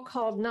wrote a book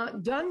called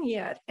Not Done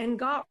Yet and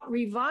got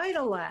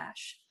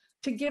Revitalash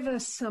to give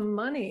us some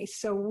money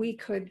so we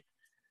could,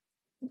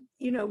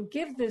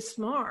 give this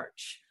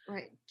march.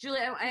 Right. Julie,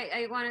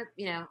 I want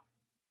to,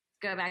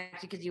 go back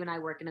to, because you and I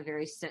work in a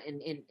very,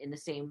 in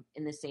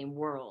the same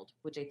world,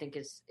 which I think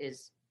is,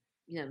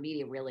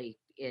 media really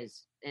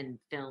is, and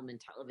film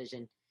and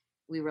television,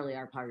 we really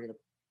are part of the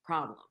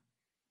problem.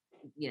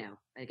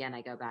 Again,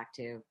 I go back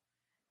to,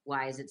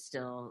 why is it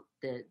still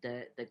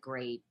the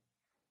great,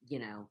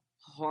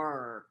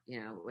 horror,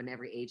 when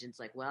every agent's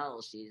like,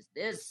 well, she's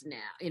this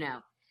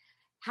now,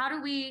 how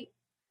do we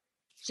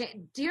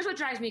here's what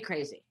drives me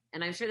crazy.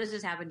 And I'm sure this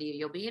has happened to you.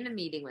 You'll be in a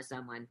meeting with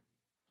someone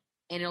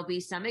and it'll be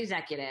some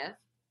executive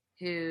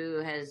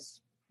who has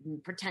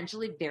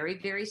potentially very,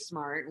 very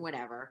smart and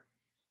whatever.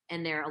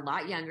 And they're a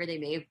lot younger. They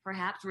may have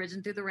perhaps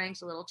risen through the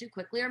ranks a little too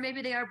quickly, or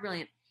maybe they are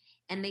brilliant.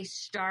 And they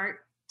start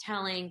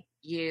telling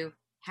you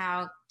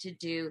how to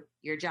do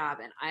your job.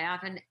 And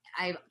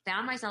I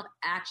found myself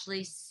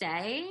actually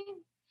saying,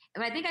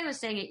 and I think I was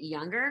saying it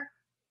younger.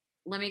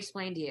 Let me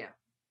explain to you.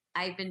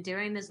 I've been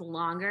doing this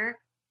longer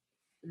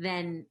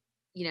than,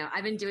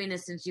 I've been doing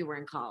this since you were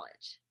in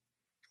college.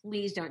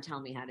 Please don't tell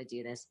me how to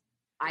do this.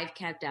 I've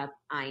kept up.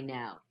 I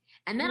know.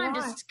 And then I'm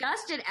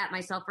disgusted at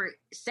myself for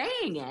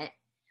saying it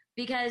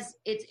because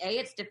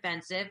it's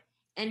defensive,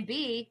 and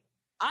B,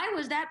 I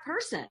was that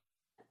person.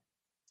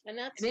 And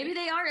that's maybe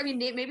they are. I mean,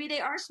 maybe they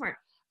are smart,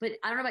 but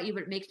I don't know about you,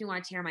 but it makes me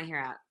want to tear my hair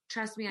out.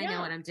 Trust me, I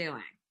know what I'm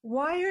doing.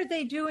 Why are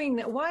they doing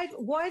that?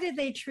 Why did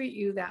they treat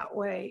you that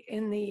way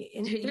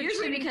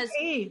usually because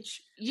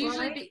age?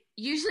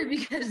 Usually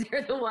because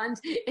they're the ones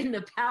in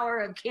the power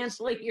of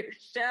canceling your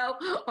show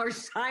or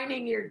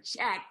signing your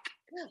check.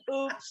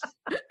 Oops.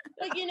 But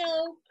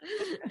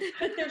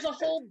but there's a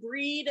whole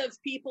breed of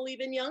people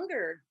even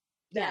younger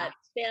that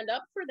stand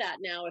up for that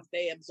now if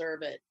they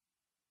observe it.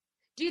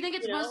 Do you think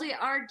it's mostly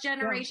our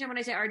generation? When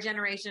I say our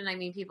generation, I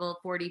mean people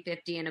 40,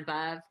 50 and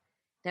above,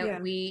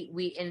 that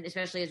we and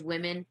especially as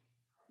women,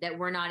 that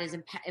we're not as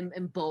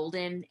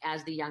emboldened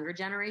as the younger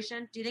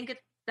generation? Do you think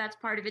that's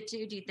part of it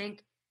too? Do you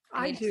think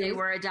I do. Say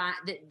we're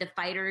the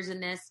fighters in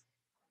this,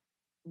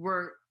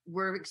 we're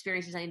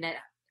experiencing something that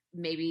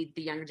maybe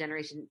the younger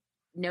generation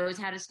knows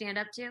how to stand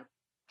up to?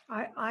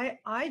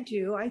 I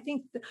do. I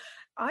think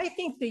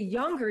the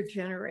younger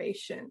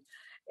generation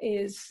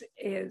is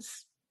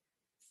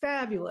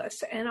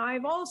fabulous, and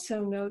I've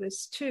also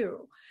noticed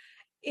too,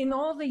 in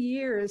all the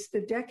years,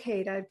 the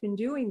decade I've been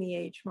doing the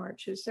age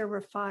marches, there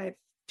were 5.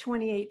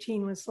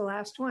 2018 was the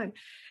last one.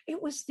 It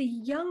was the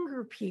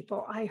younger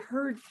people I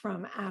heard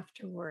from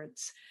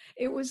afterwards.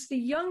 It was the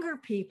younger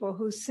people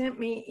who sent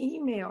me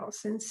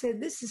emails and said,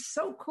 this is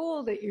so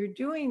cool that you're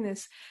doing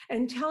this,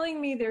 and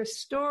telling me their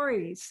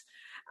stories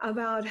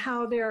about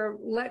how they're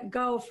let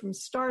go from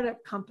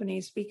startup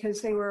companies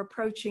because they were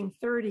approaching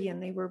 30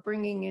 and they were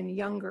bringing in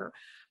younger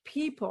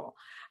people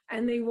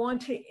and they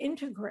want to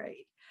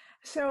integrate.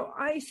 So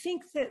I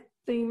think that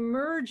the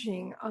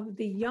merging of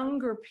the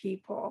younger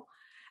people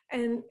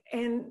and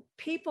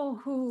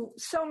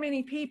so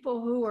many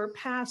people who are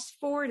past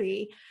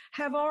 40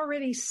 have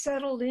already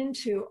settled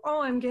into,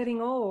 I'm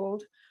getting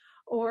old,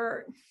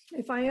 or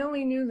if I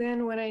only knew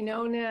then what I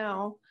know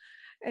now.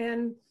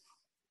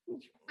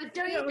 But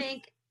don't you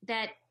think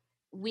that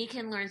we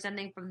can learn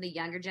something from the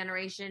younger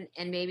generation?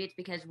 And maybe it's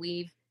because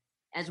we've,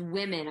 as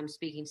women, I'm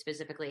speaking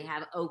specifically,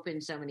 have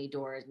opened so many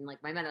doors, and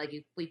like my mother,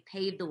 we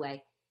paved the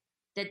way,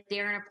 that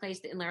they're in a place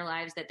in their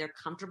lives that they're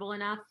comfortable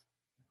enough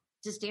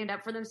to stand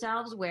up for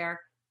themselves, where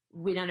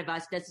none of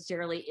us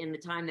necessarily in the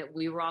time that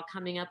we were all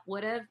coming up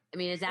would have. I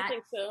mean, is that? I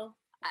think so.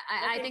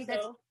 I think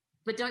that's.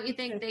 But don't you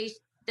think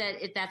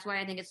that's why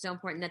I think it's so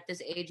important that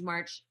this age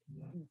march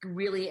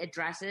really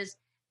addresses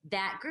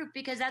that group,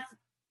 because that's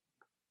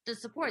the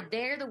support.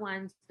 They're the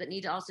ones that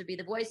need to also be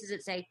the voices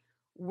that say,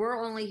 we're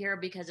only here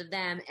because of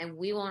them, and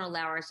we won't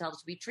allow ourselves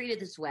to be treated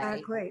this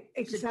way. Great.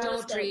 Exactly. So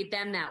don't treat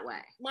them that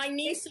way. My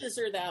nieces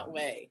are that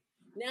way.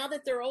 Now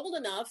that they're old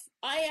enough,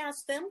 I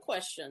ask them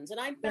questions and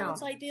I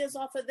bounce ideas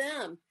off of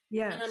them.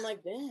 Yes. And I'm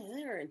like,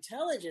 they're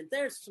intelligent,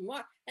 they're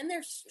smart, and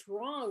they're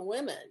strong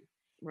women.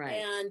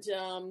 Right. And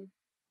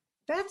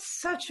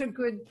that's such a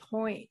good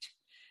point.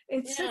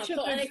 It's such a good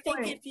point. And I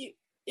think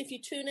if you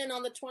tune in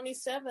on the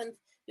 27th,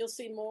 you'll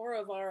see more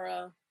of our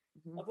of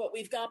what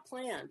we've got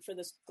planned for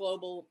this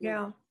global.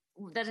 Yeah.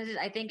 That is,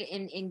 I think,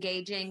 in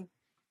engaging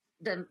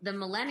the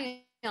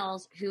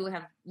millennials who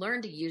have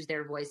learned to use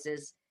their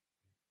voices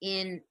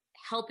in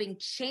helping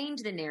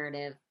change the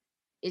narrative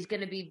is going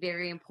to be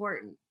very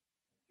important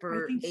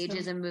for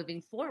ageism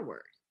moving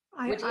forward.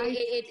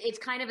 It's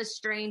kind of a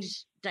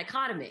strange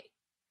dichotomy.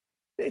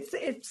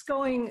 It's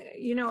going,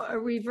 a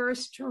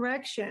reverse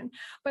direction.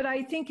 But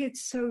I think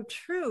it's so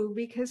true,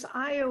 because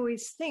I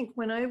always think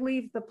when I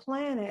leave the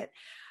planet,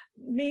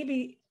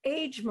 maybe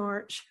Age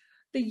March,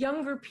 the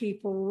younger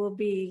people will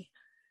be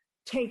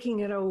taking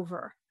it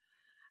over.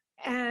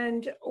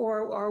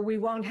 Or we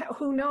won't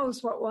who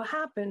knows what will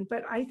happen,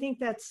 but I think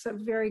that's a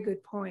very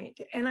good point.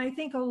 And I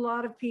think a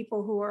lot of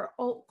people who are,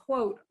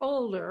 quote,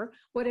 older,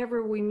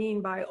 whatever we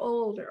mean by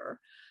older,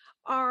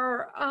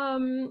 are,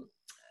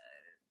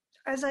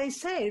 as I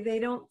say, they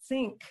just don't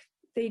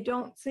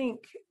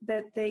think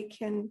that they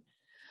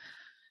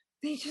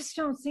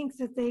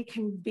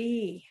can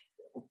be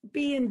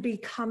in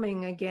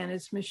becoming again,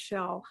 as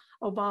Michelle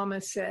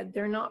Obama said.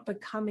 They're not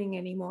becoming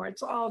anymore.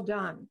 It's all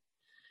done.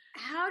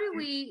 How do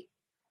we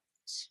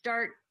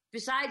start,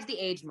 besides the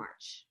Age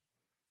March,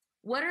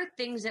 what are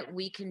things that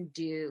we can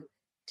do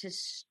to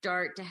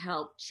start to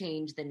help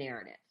change the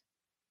narrative?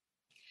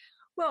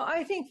 Well,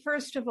 I think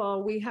first of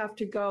all, we have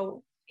to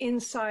go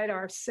inside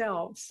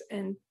ourselves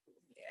and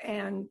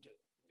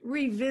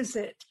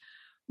revisit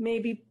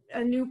maybe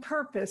a new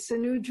purpose, a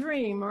new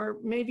dream, or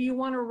maybe you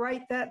want to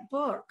write that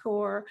book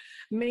or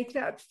make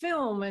that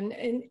film,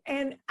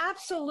 and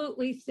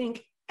absolutely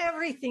think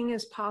everything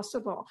is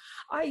possible.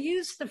 I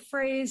use the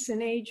phrase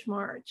in Age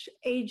March,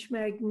 age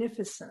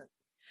magnificent.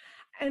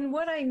 And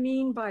what I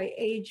mean by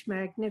age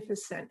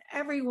magnificent,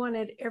 everyone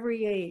at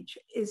every age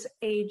is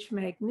age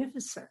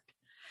magnificent.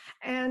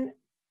 And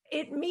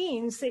it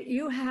means that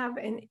you have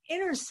an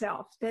inner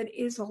self that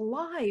is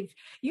alive.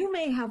 You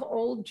may have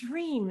old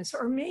dreams,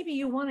 or maybe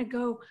you want to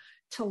go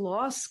to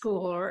law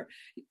school, or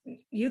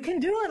you can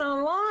do it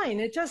online.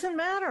 It doesn't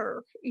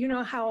matter,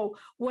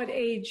 what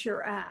age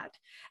you're at,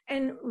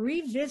 and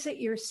revisit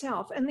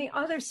yourself. And the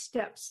other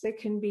steps that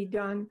can be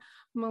done,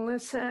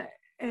 Melissa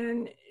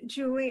and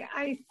Julie,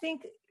 I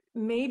think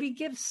maybe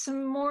give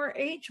some more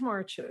age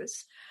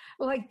marches,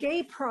 like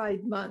Gay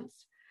Pride Month.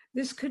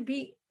 This could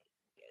be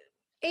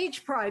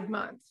Age Pride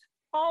Month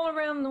all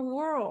around the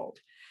world,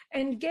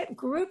 and get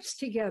groups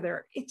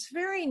together. It's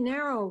very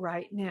narrow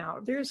right now.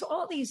 There's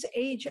all these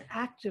age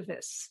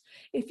activists.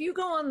 If you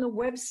go on the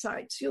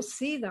websites, you'll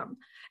see them.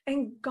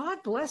 And God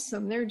bless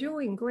them, they're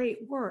doing great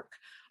work.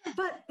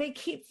 But they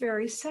keep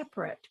very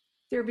separate.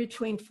 They're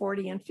between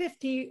 40 and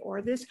 50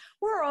 or this.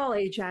 We're all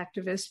age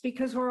activists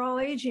because we're all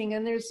aging,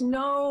 and there's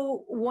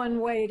no one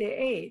way to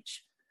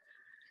age.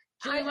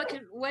 Julie,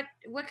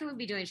 what can we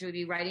be doing? Should we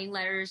be writing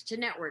letters to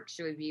networks?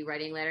 Should we be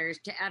writing letters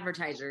to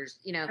advertisers?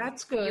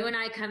 That's good. You and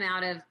I come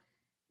out of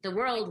the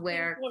world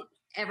where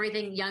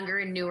everything younger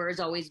and newer is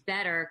always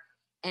better,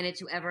 and it's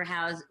whoever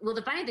has. Well,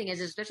 the funny thing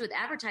is, especially with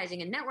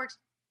advertising and networks,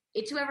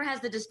 it's whoever has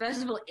the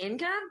disposable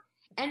income,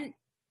 and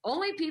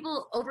only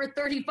people over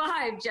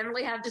 35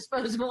 generally have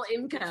disposable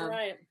income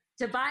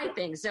to buy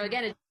things. So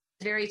again, it's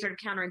very sort of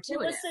counterintuitive.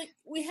 Well, listen,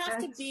 we have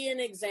to be an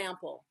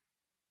example.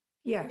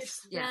 Yes,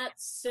 it's that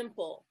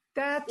simple.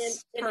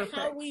 That's in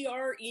how we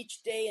are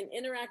each day and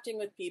interacting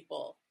with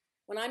people.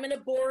 When I'm in a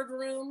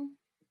boardroom,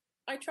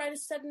 I try to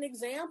set an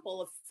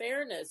example of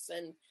fairness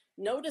and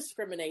no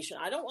discrimination.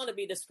 I don't want to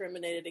be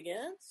discriminated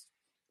against.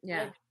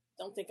 Yeah. I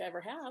don't think I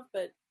ever have,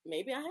 but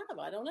maybe I have.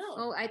 I don't know.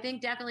 Oh, I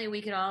think definitely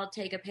we could all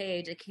take a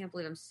page. I can't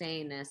believe I'm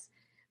saying this.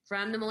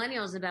 From the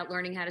millennials about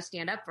learning how to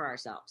stand up for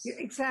ourselves.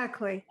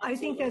 Exactly. I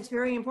think that's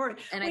very important.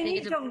 And we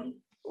need to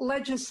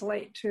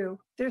legislate too.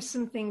 There's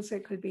some things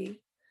that could be.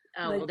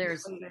 Oh, well,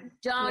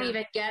 don't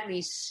even get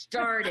me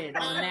started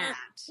on that.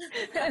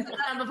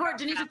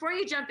 Before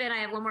you jump in, I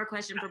have one more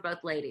question for both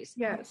ladies.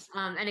 Yes.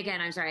 And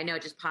again, I'm sorry, I know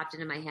it just popped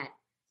into my head.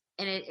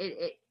 And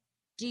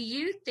do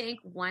you think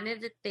one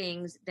of the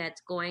things that's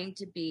going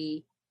to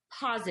be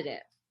positive,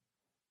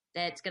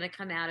 that's going to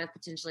come out of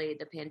potentially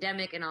the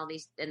pandemic and all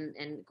these and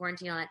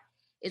quarantine and all that,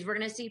 is we're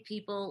going to see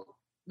people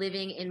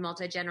living in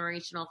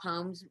multi-generational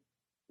homes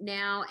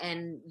now,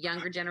 and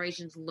younger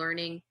generations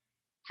learning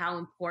how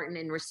important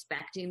and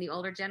respecting the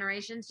older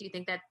generations? Do you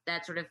think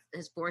that sort of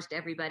has forced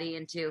everybody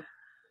into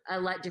a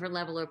different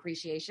level of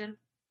appreciation?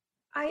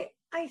 I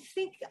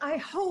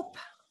hope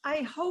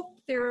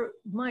there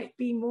might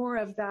be more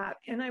of that.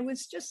 And I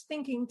was just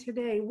thinking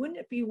today, wouldn't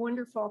it be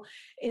wonderful,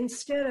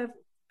 instead of,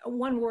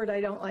 one word I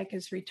don't like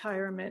is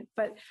retirement,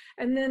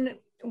 and then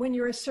when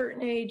you're a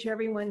certain age,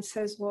 everyone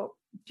says, well,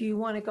 do you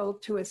want to go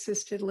to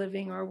assisted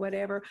living or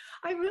whatever?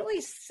 I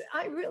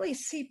really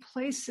see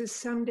places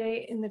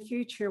someday in the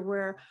future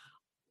where,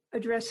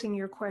 addressing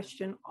your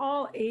question,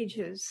 all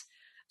ages,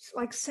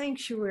 like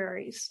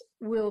sanctuaries,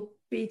 will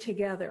be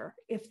together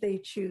if they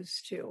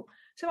choose to.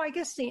 So I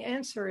guess the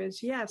answer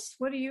is yes.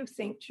 What do you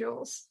think,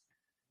 Jules?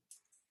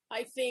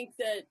 I think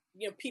that,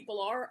 people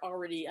are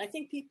already,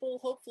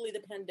 hopefully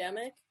the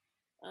pandemic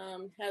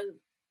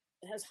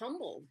has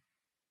humbled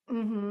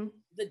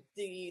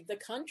the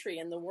country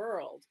and the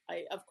world.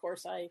 I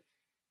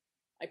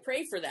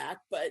pray for that,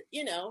 but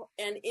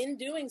and in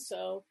doing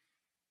so,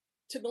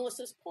 to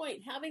Melissa's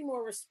point, having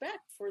more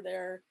respect for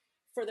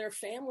their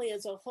family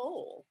as a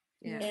whole,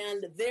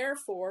 and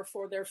therefore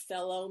for their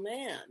fellow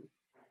man.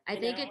 I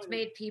think it's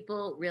made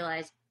people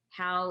realize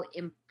how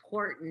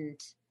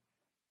important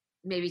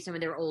maybe some of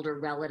their older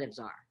relatives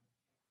are,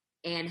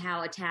 and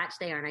how attached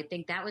they are. And I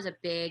think that was a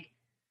big,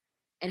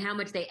 and how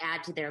much they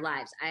add to their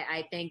lives.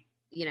 I think,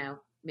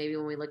 maybe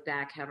when we look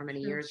back however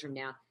many years from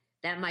now,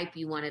 that might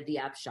be one of the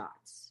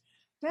upshots.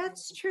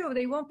 That's true.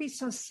 They won't be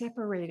so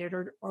separated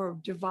or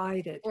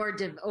divided. Or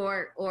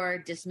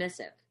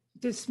dismissive.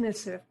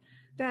 Dismissive.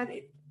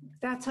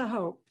 That's a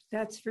hope.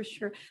 That's for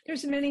sure.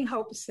 There's many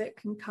hopes that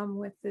can come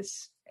with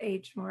this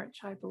age march,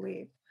 I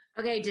believe.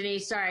 Okay,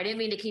 Denise, sorry. I didn't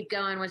mean to keep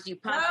going once you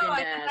popped into I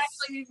didn't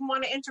actually even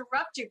want to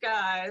interrupt you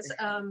guys,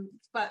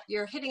 but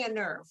you're hitting a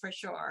nerve for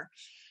sure.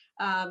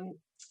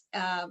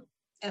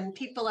 And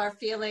people are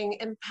feeling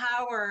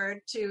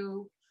empowered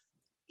to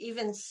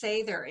even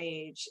say their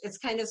age. It's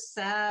kind of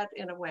sad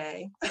in a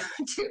way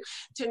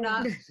to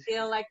not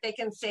feel like they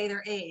can say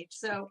their age.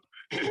 So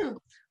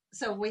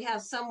we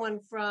have someone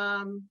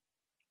from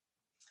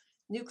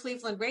New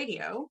Cleveland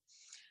Radio,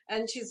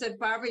 and she said,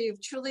 Barbara,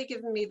 you've truly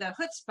given me the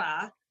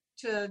chutzpah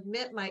to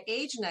admit my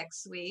age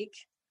next week,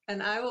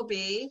 and I will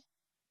be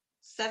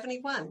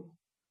 71.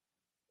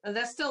 And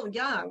that's still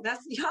young.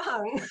 That's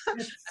young.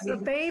 It's a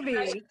baby.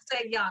 I should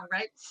say young,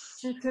 right?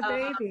 It's a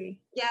baby.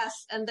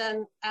 Yes. And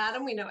then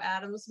Adam, we know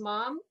Adam's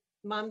mom.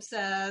 Mom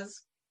says,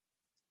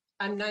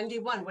 I'm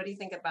 91. What do you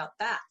think about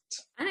that?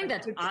 I think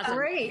that's awesome.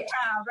 Great.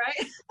 Yeah, right?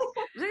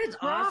 I think it's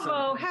Bravo.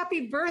 awesome.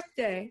 Happy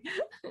birthday.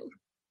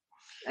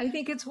 I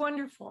think it's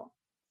wonderful.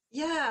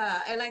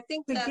 Yeah, and I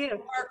think The that gift.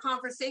 more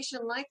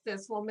conversation like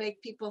this will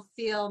make people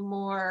feel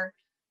more,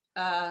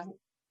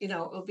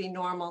 it'll be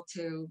normal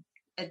to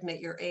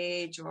admit your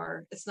age,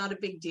 or it's not a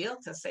big deal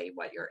to say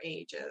what your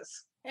age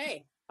is.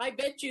 Hey, I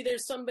bet you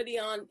there's somebody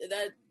on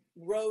that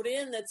wrote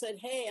in that said,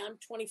 hey, I'm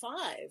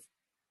 25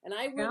 and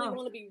I really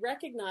want to be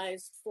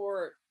recognized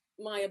for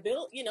my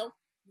ability.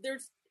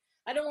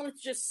 I don't want it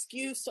to just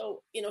skew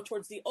so,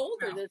 towards the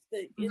older,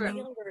 the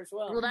younger as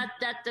well. Well,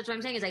 that's what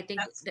I'm saying is I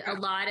think a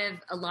lot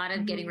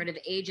of getting rid of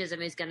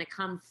ageism is going to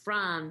come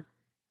from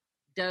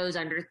those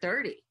under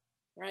 30.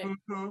 Right.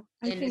 Mm-hmm.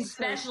 And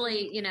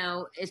especially,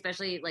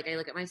 especially like I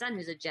look at my son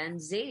who's a Gen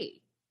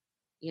Z,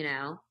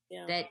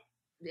 that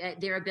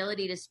their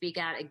ability to speak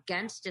out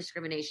against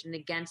discrimination,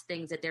 against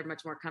things that they're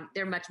much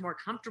more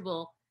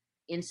comfortable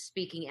in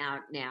speaking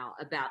out now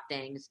about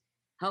things.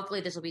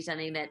 Hopefully this will be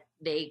something that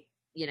they,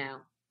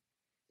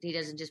 he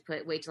doesn't just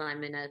wait till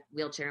I'm in a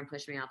wheelchair and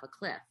push me off a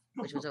cliff,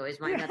 which was always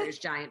my mother's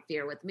giant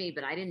fear with me,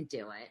 but I didn't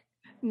do it.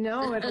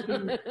 No,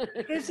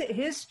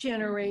 his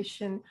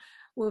generation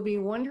will be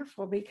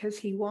wonderful because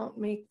he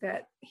won't be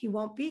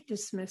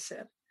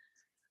dismissive.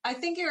 I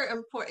think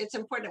it's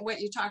important what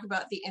you talk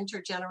about, the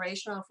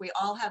intergenerational. If we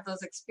all have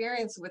those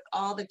experiences with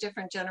all the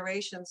different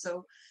generations.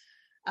 So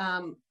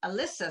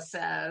Alyssa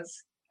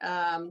says,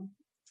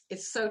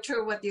 it's so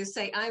true what you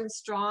say. I'm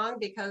strong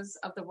because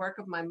of the work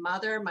of my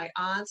mother, my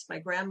aunts, my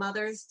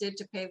grandmothers did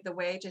to pave the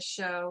way to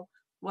show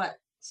what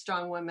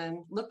strong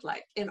women look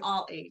like in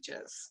all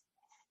ages.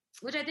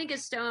 Which I think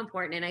is so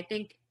important. And I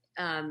think,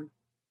 I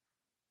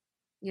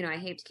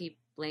hate to keep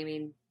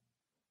blaming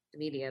the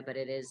media, but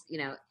it is,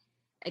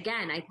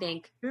 again, I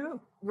think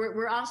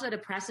we're also at a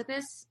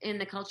precipice in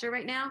the culture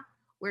right now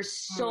where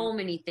so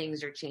many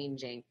things are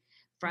changing.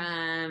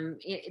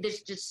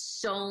 There's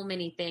just so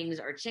many things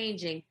are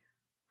changing.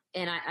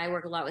 And I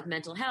work a lot with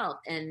mental health,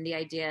 and the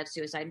idea of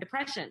suicide and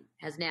depression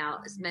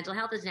mental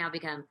health has now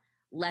become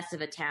less of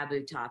a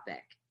taboo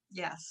topic.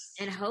 Yes.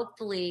 And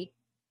hopefully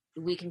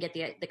we can get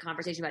the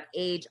conversation about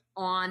age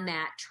on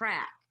that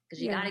track,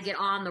 because you got to get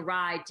on the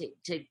ride to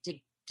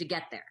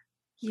get there.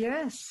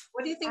 Yes.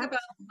 What do you think about,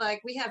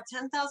 we have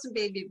 10,000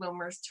 baby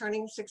boomers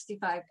turning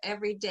 65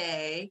 every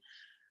day.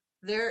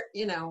 They're,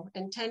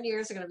 in 10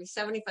 years, they're going to be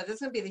 75. There's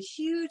going to be the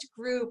huge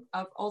group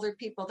of older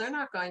people. They're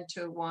not going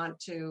to want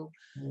to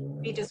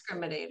be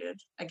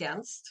discriminated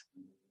against,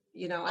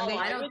 and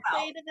I would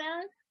say to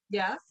that,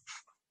 yes,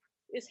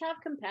 is have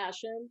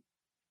compassion,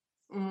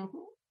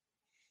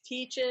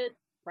 teach it,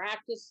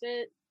 practice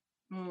it.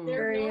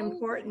 Very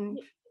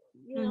important.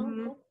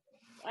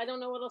 I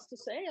don't know what else to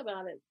say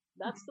about it.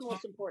 That's the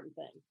most important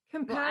thing.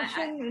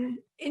 Compassion and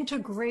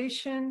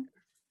integration.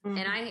 And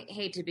I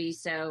hate to be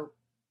so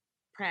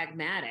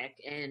pragmatic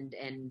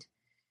and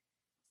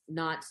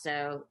not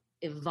so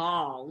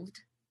evolved,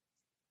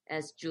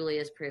 as Julie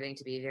is proving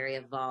to be very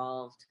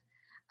evolved,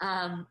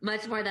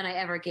 much more than I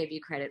ever gave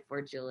you credit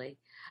for, Julie.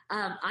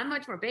 I'm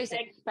much more basic.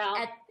 Thanks,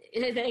 pal.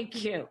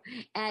 Thank you.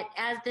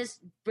 As this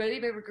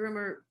baby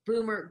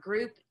boomer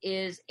group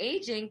is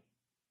aging,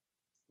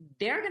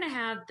 they're going to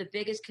have the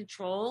biggest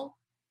control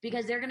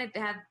because they're going to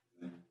have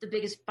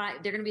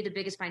they're going to be the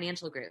biggest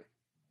financial group.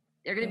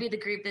 They're going to be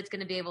the group that's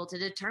going to be able to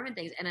determine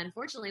things. And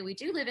unfortunately, we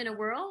do live in a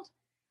world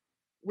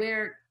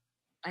where,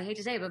 I hate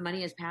to say it, but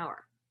money is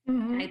power.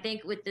 Mm-hmm. And I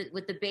think with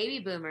the baby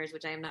boomers,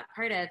 which I am not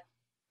part of,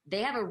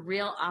 they have a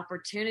real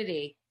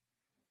opportunity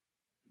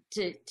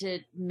to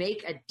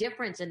make a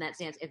difference in that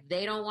stance. If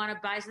they don't want to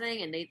buy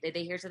something and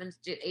they hear something,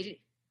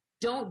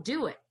 don't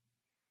do it.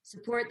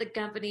 Support the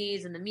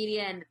companies and the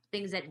media and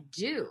things that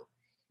do.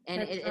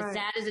 And as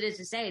sad as it is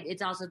to say,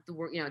 it's also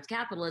it's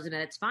capitalism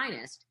at its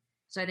finest.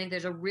 So I think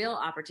there's a real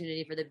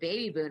opportunity for the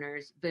baby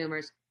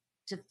boomers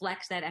to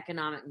flex that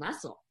economic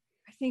muscle.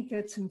 I think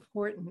that's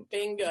important.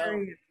 Bingo.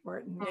 Very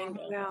important.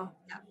 Bingo. Yeah.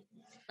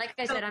 Like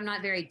I said, I'm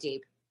not very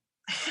deep.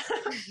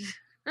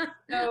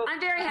 So, I'm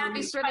very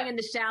happy swimming in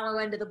the shallow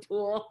end of the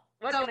pool.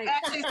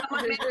 Actually,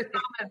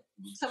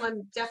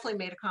 someone definitely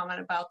made a comment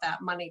about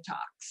that money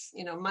talks.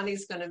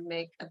 Money's going to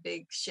make a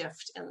big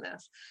shift in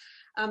this.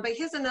 But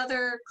here's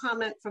another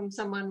comment from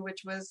someone,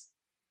 which was,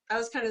 I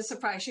was kind of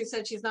surprised. She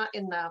said she's not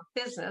in the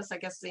business, I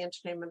guess the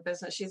entertainment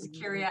business. She's a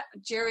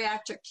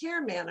geriatric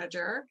care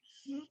manager.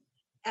 Mm-hmm.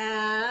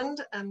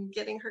 And I'm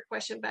getting her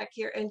question back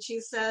here. And she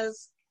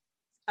says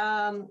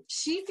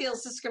she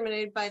feels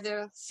discriminated by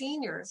the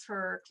seniors,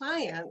 her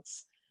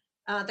clients.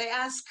 They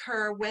ask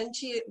her when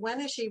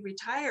is she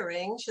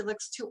retiring? She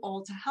looks too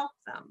old to help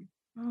them.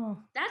 Oh,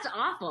 that's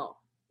awful.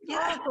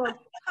 Yeah.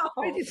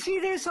 But you see,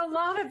 there's a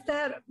lot of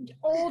that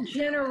old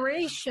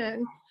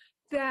generation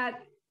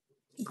that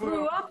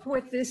grew up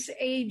with this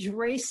age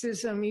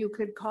racism, you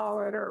could call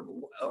it,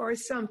 or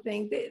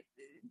something.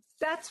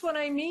 That's what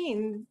I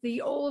mean,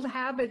 the old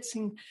habits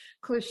and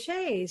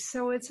cliches.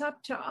 So it's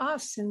up to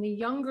us and the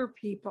younger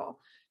people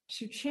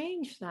to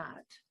change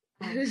that.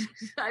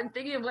 I'm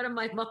thinking of one of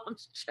my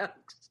mom's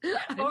jokes.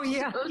 Oh,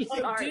 yeah. So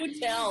sorry. Do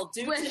tell.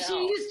 When she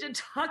used to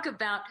talk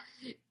about,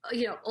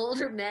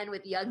 older men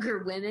with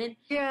younger women.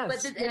 Yes.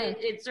 But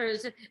it's sort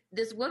of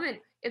this woman,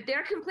 if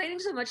they're complaining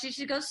so much, you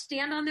should go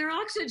stand on their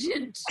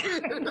oxygen too.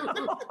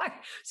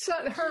 So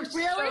her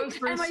really? shows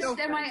were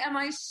Am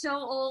I so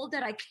old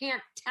that I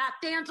can't tap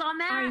dance on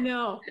that? I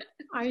know.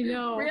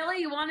 Really?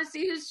 You want to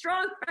see who's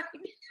strong, right?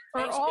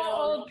 Or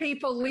all old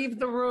people leave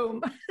the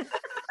room.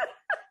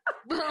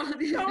 Well,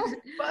 so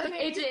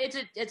funny.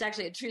 It's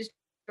actually a true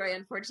story.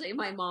 Unfortunately,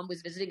 my mom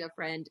was visiting a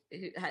friend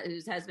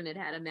whose husband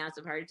had a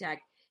massive heart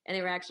attack, and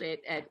they were actually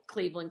at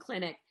Cleveland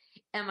Clinic.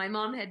 And my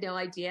mom had no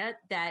idea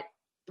that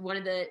one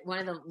of the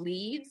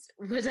leads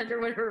was under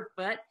her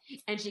foot,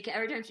 and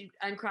every time she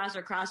uncrossed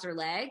or crossed her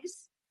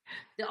legs,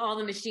 all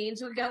the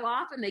machines would go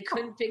off, and they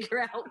couldn't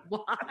figure out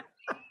why.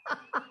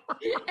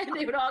 And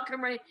they would all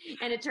come running.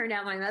 And it turned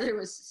out my mother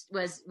was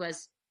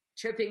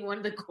tripping one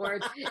of the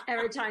cords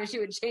every time she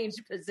would change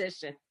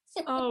position.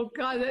 Oh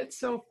God, that's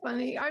so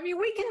funny. I mean,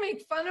 we can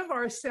make fun of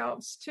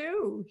ourselves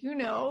too,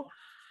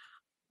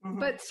 Mm-hmm.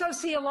 But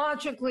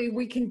sociologically,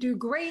 we can do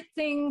great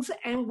things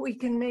and we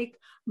can make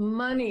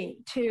money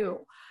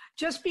too.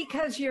 Just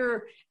because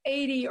you're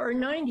 80 or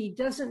 90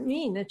 doesn't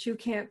mean that you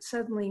can't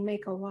suddenly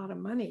make a lot of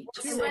money.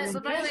 But by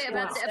the way,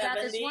 about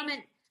this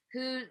woman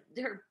who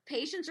her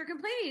patients are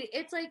complaining,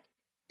 it's like,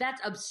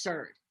 that's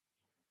absurd.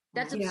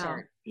 That's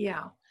absurd.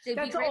 Yeah. So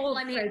that's old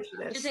prejudice.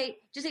 Just say,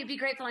 be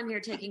grateful I'm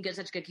here taking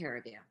such good care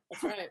of you.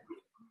 That's right.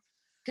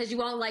 Because you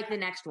won't like the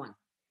next one.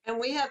 And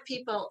we have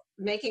people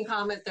making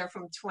comments. They're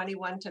from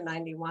 21 to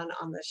 91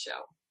 on this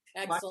show.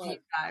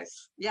 Excellent.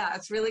 Guys. Yeah,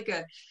 it's really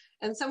good.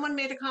 And someone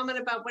made a comment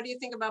about, what do you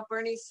think about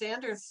Bernie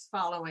Sanders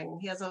following?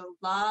 He has a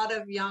lot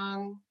of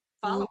young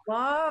followers.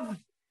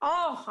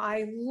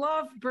 I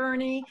love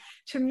Bernie.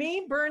 To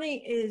me,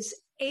 Bernie is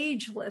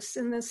ageless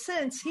in the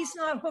sense he's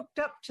not hooked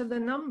up to the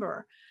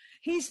number.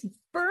 He's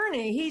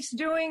Bernie. He's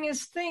doing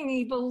his thing.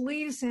 He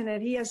believes in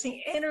it. He has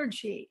the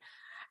energy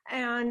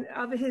and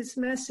of his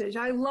message.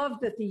 I love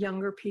that the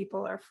younger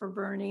people are for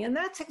Bernie. And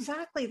that's a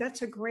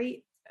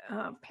great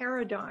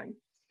paradigm.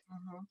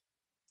 Mm-hmm.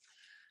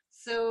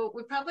 So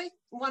we probably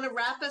want to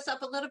wrap us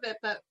up a little bit,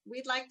 but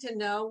we'd like to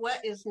know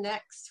what is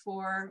next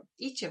for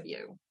each of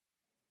you.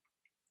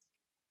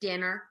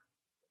 Dinner.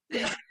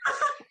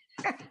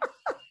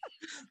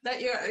 That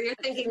you're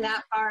thinking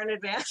that far in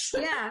advance.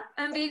 Yeah,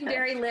 I'm being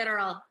very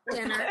literal.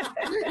 Dinner.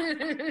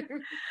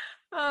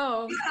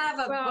 Oh, you have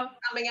a book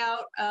coming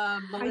out.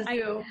 I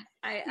do.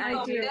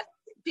 I do.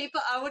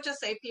 People, I would just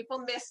say,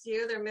 people miss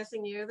you. They're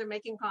missing you. They're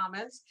making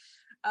comments.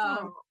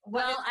 My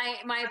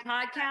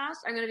podcast,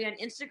 I'm going to be on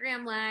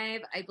Instagram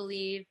Live, I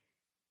believe,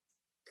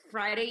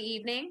 Friday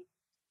evening.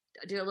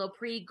 I'll do a little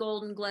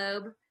pre-Golden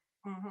Globe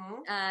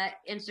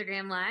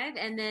Instagram Live.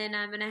 And then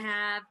I'm going to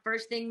have,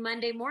 first thing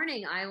Monday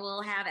morning, I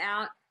will have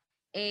out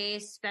a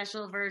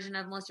special version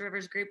of Melissa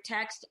Rivers group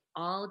text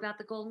all about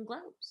the Golden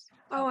Globes.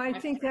 Oh, I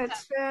think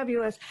that's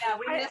fabulous. Yeah,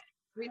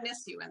 we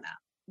miss you in that.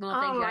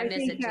 Well, thank you. I miss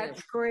think it too.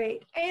 That's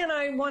great. And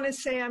I want to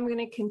say I'm going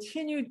to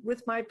continue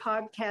with my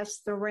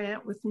podcast, The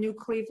Rant, with New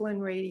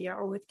Cleveland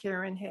Radio with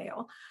Karen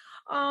Hale,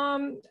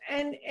 and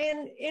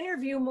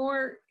interview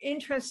more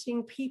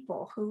interesting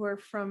people who are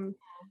from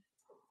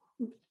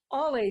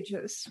all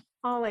ages,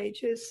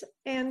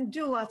 and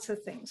do lots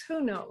of things.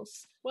 Who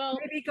knows? Well,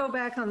 maybe go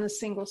back on the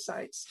single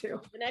sites too.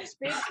 The next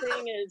big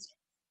thing is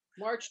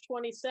March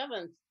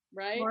 27th,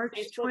 right? March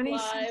Facebook 27th.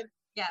 Live,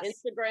 yes.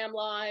 Instagram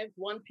Live,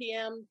 1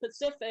 p.m.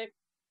 Pacific.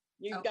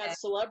 You've got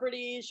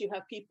celebrities, you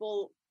have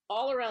people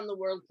all around the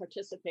world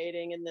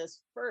participating in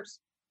this first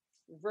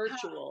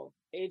virtual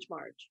Age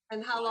March.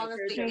 And how long is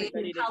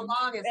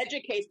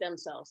educate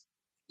themselves?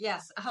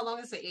 Yes. How long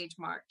is the Age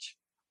March?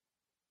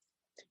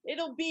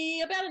 It'll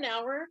be about an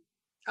hour.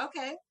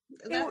 Okay.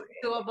 That's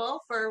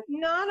doable for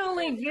not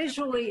only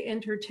visually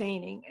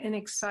entertaining and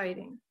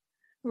exciting,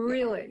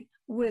 really,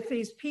 with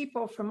these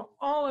people from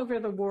all over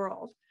the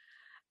world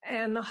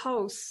and the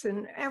hosts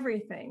and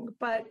everything,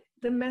 but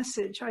the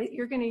message,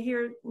 you're going to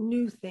hear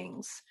new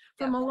things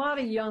from a lot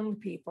of young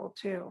people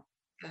too.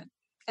 Good.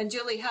 And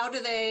Julie, how do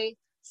they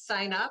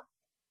sign up?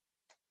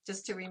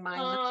 Just to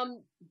remind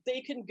them. They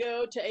can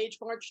go to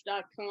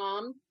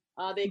agemarch.com.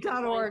 They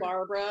can find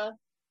Barbara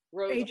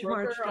Rose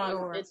Brooker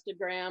on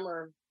Instagram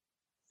or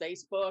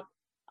Facebook.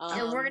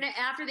 And we're going to,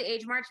 after the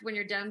Age March, when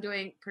you're done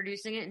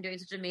producing it and doing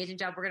such an amazing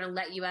job, we're going to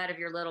let you out of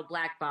your little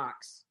black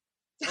box.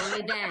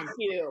 Only then.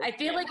 I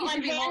feel like you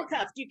should be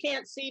handcuffed. You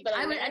can't see, but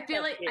I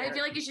feel like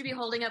you should be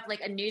holding up like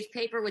a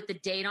newspaper with the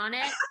date on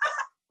it,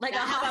 like a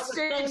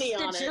hostage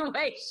situation.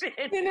 I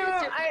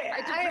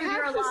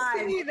have to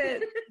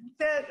say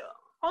that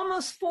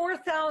almost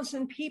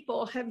 4,000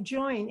 people have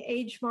joined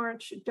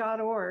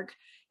agemarch.org,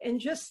 and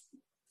just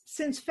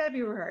since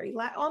February,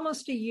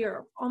 almost a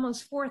year,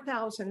 almost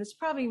 4,000. It's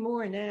probably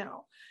more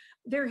now.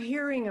 They're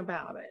hearing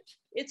about it.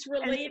 It's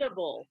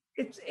relatable.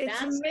 It's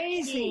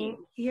amazing.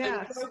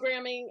 Yeah. In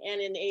programming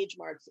and in Age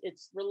March,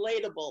 it's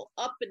relatable.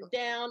 Up and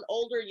down,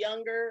 older,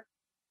 younger.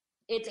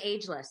 It's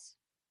ageless.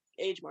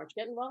 Age March.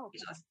 Get involved.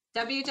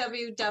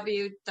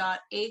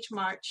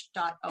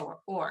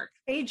 www.agemarch.org.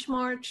 Age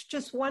March,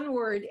 just one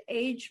word,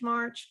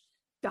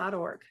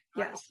 agemarch.org.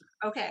 Yes.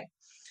 Okay.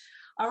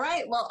 All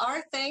right. Well,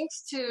 our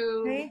thanks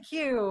to Thank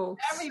you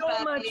everybody.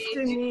 so much,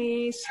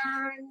 Denise.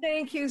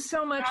 Thank you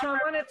so much. I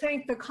want to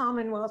thank the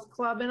Commonwealth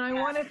Club, and I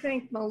want to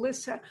thank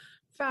Melissa.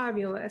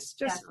 Fabulous.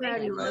 Just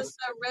fabulous. Melissa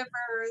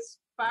Rivers.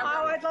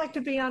 Oh, I'd like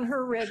to be on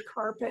her red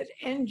carpet.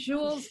 And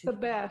Jules, the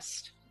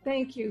best.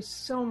 Thank you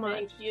so much.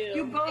 Thank you.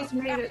 You both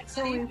made it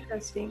so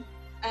interesting.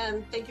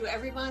 And thank you,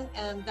 everyone.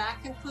 And that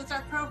concludes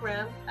our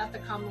program at the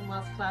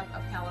Commonwealth Club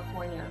of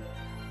California.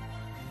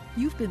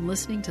 You've been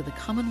listening to the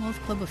Commonwealth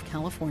Club of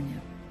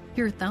California.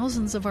 Hear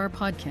thousands of our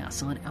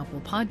podcasts on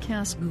Apple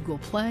Podcasts, Google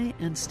Play,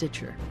 and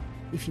Stitcher.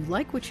 If you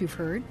like what you've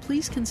heard,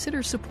 please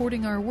consider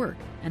supporting our work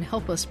and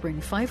help us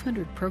bring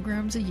 500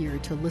 programs a year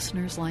to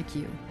listeners like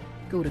you.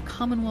 Go to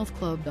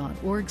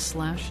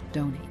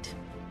commonwealthclub.org/donate.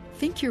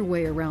 Think your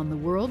way around the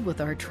world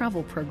with our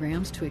travel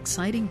programs to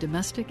exciting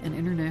domestic and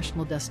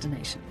international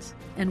destinations.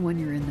 And when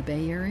you're in the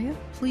Bay Area,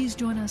 please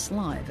join us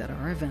live at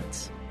our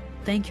events.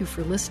 Thank you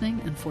for listening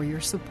and for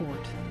your support.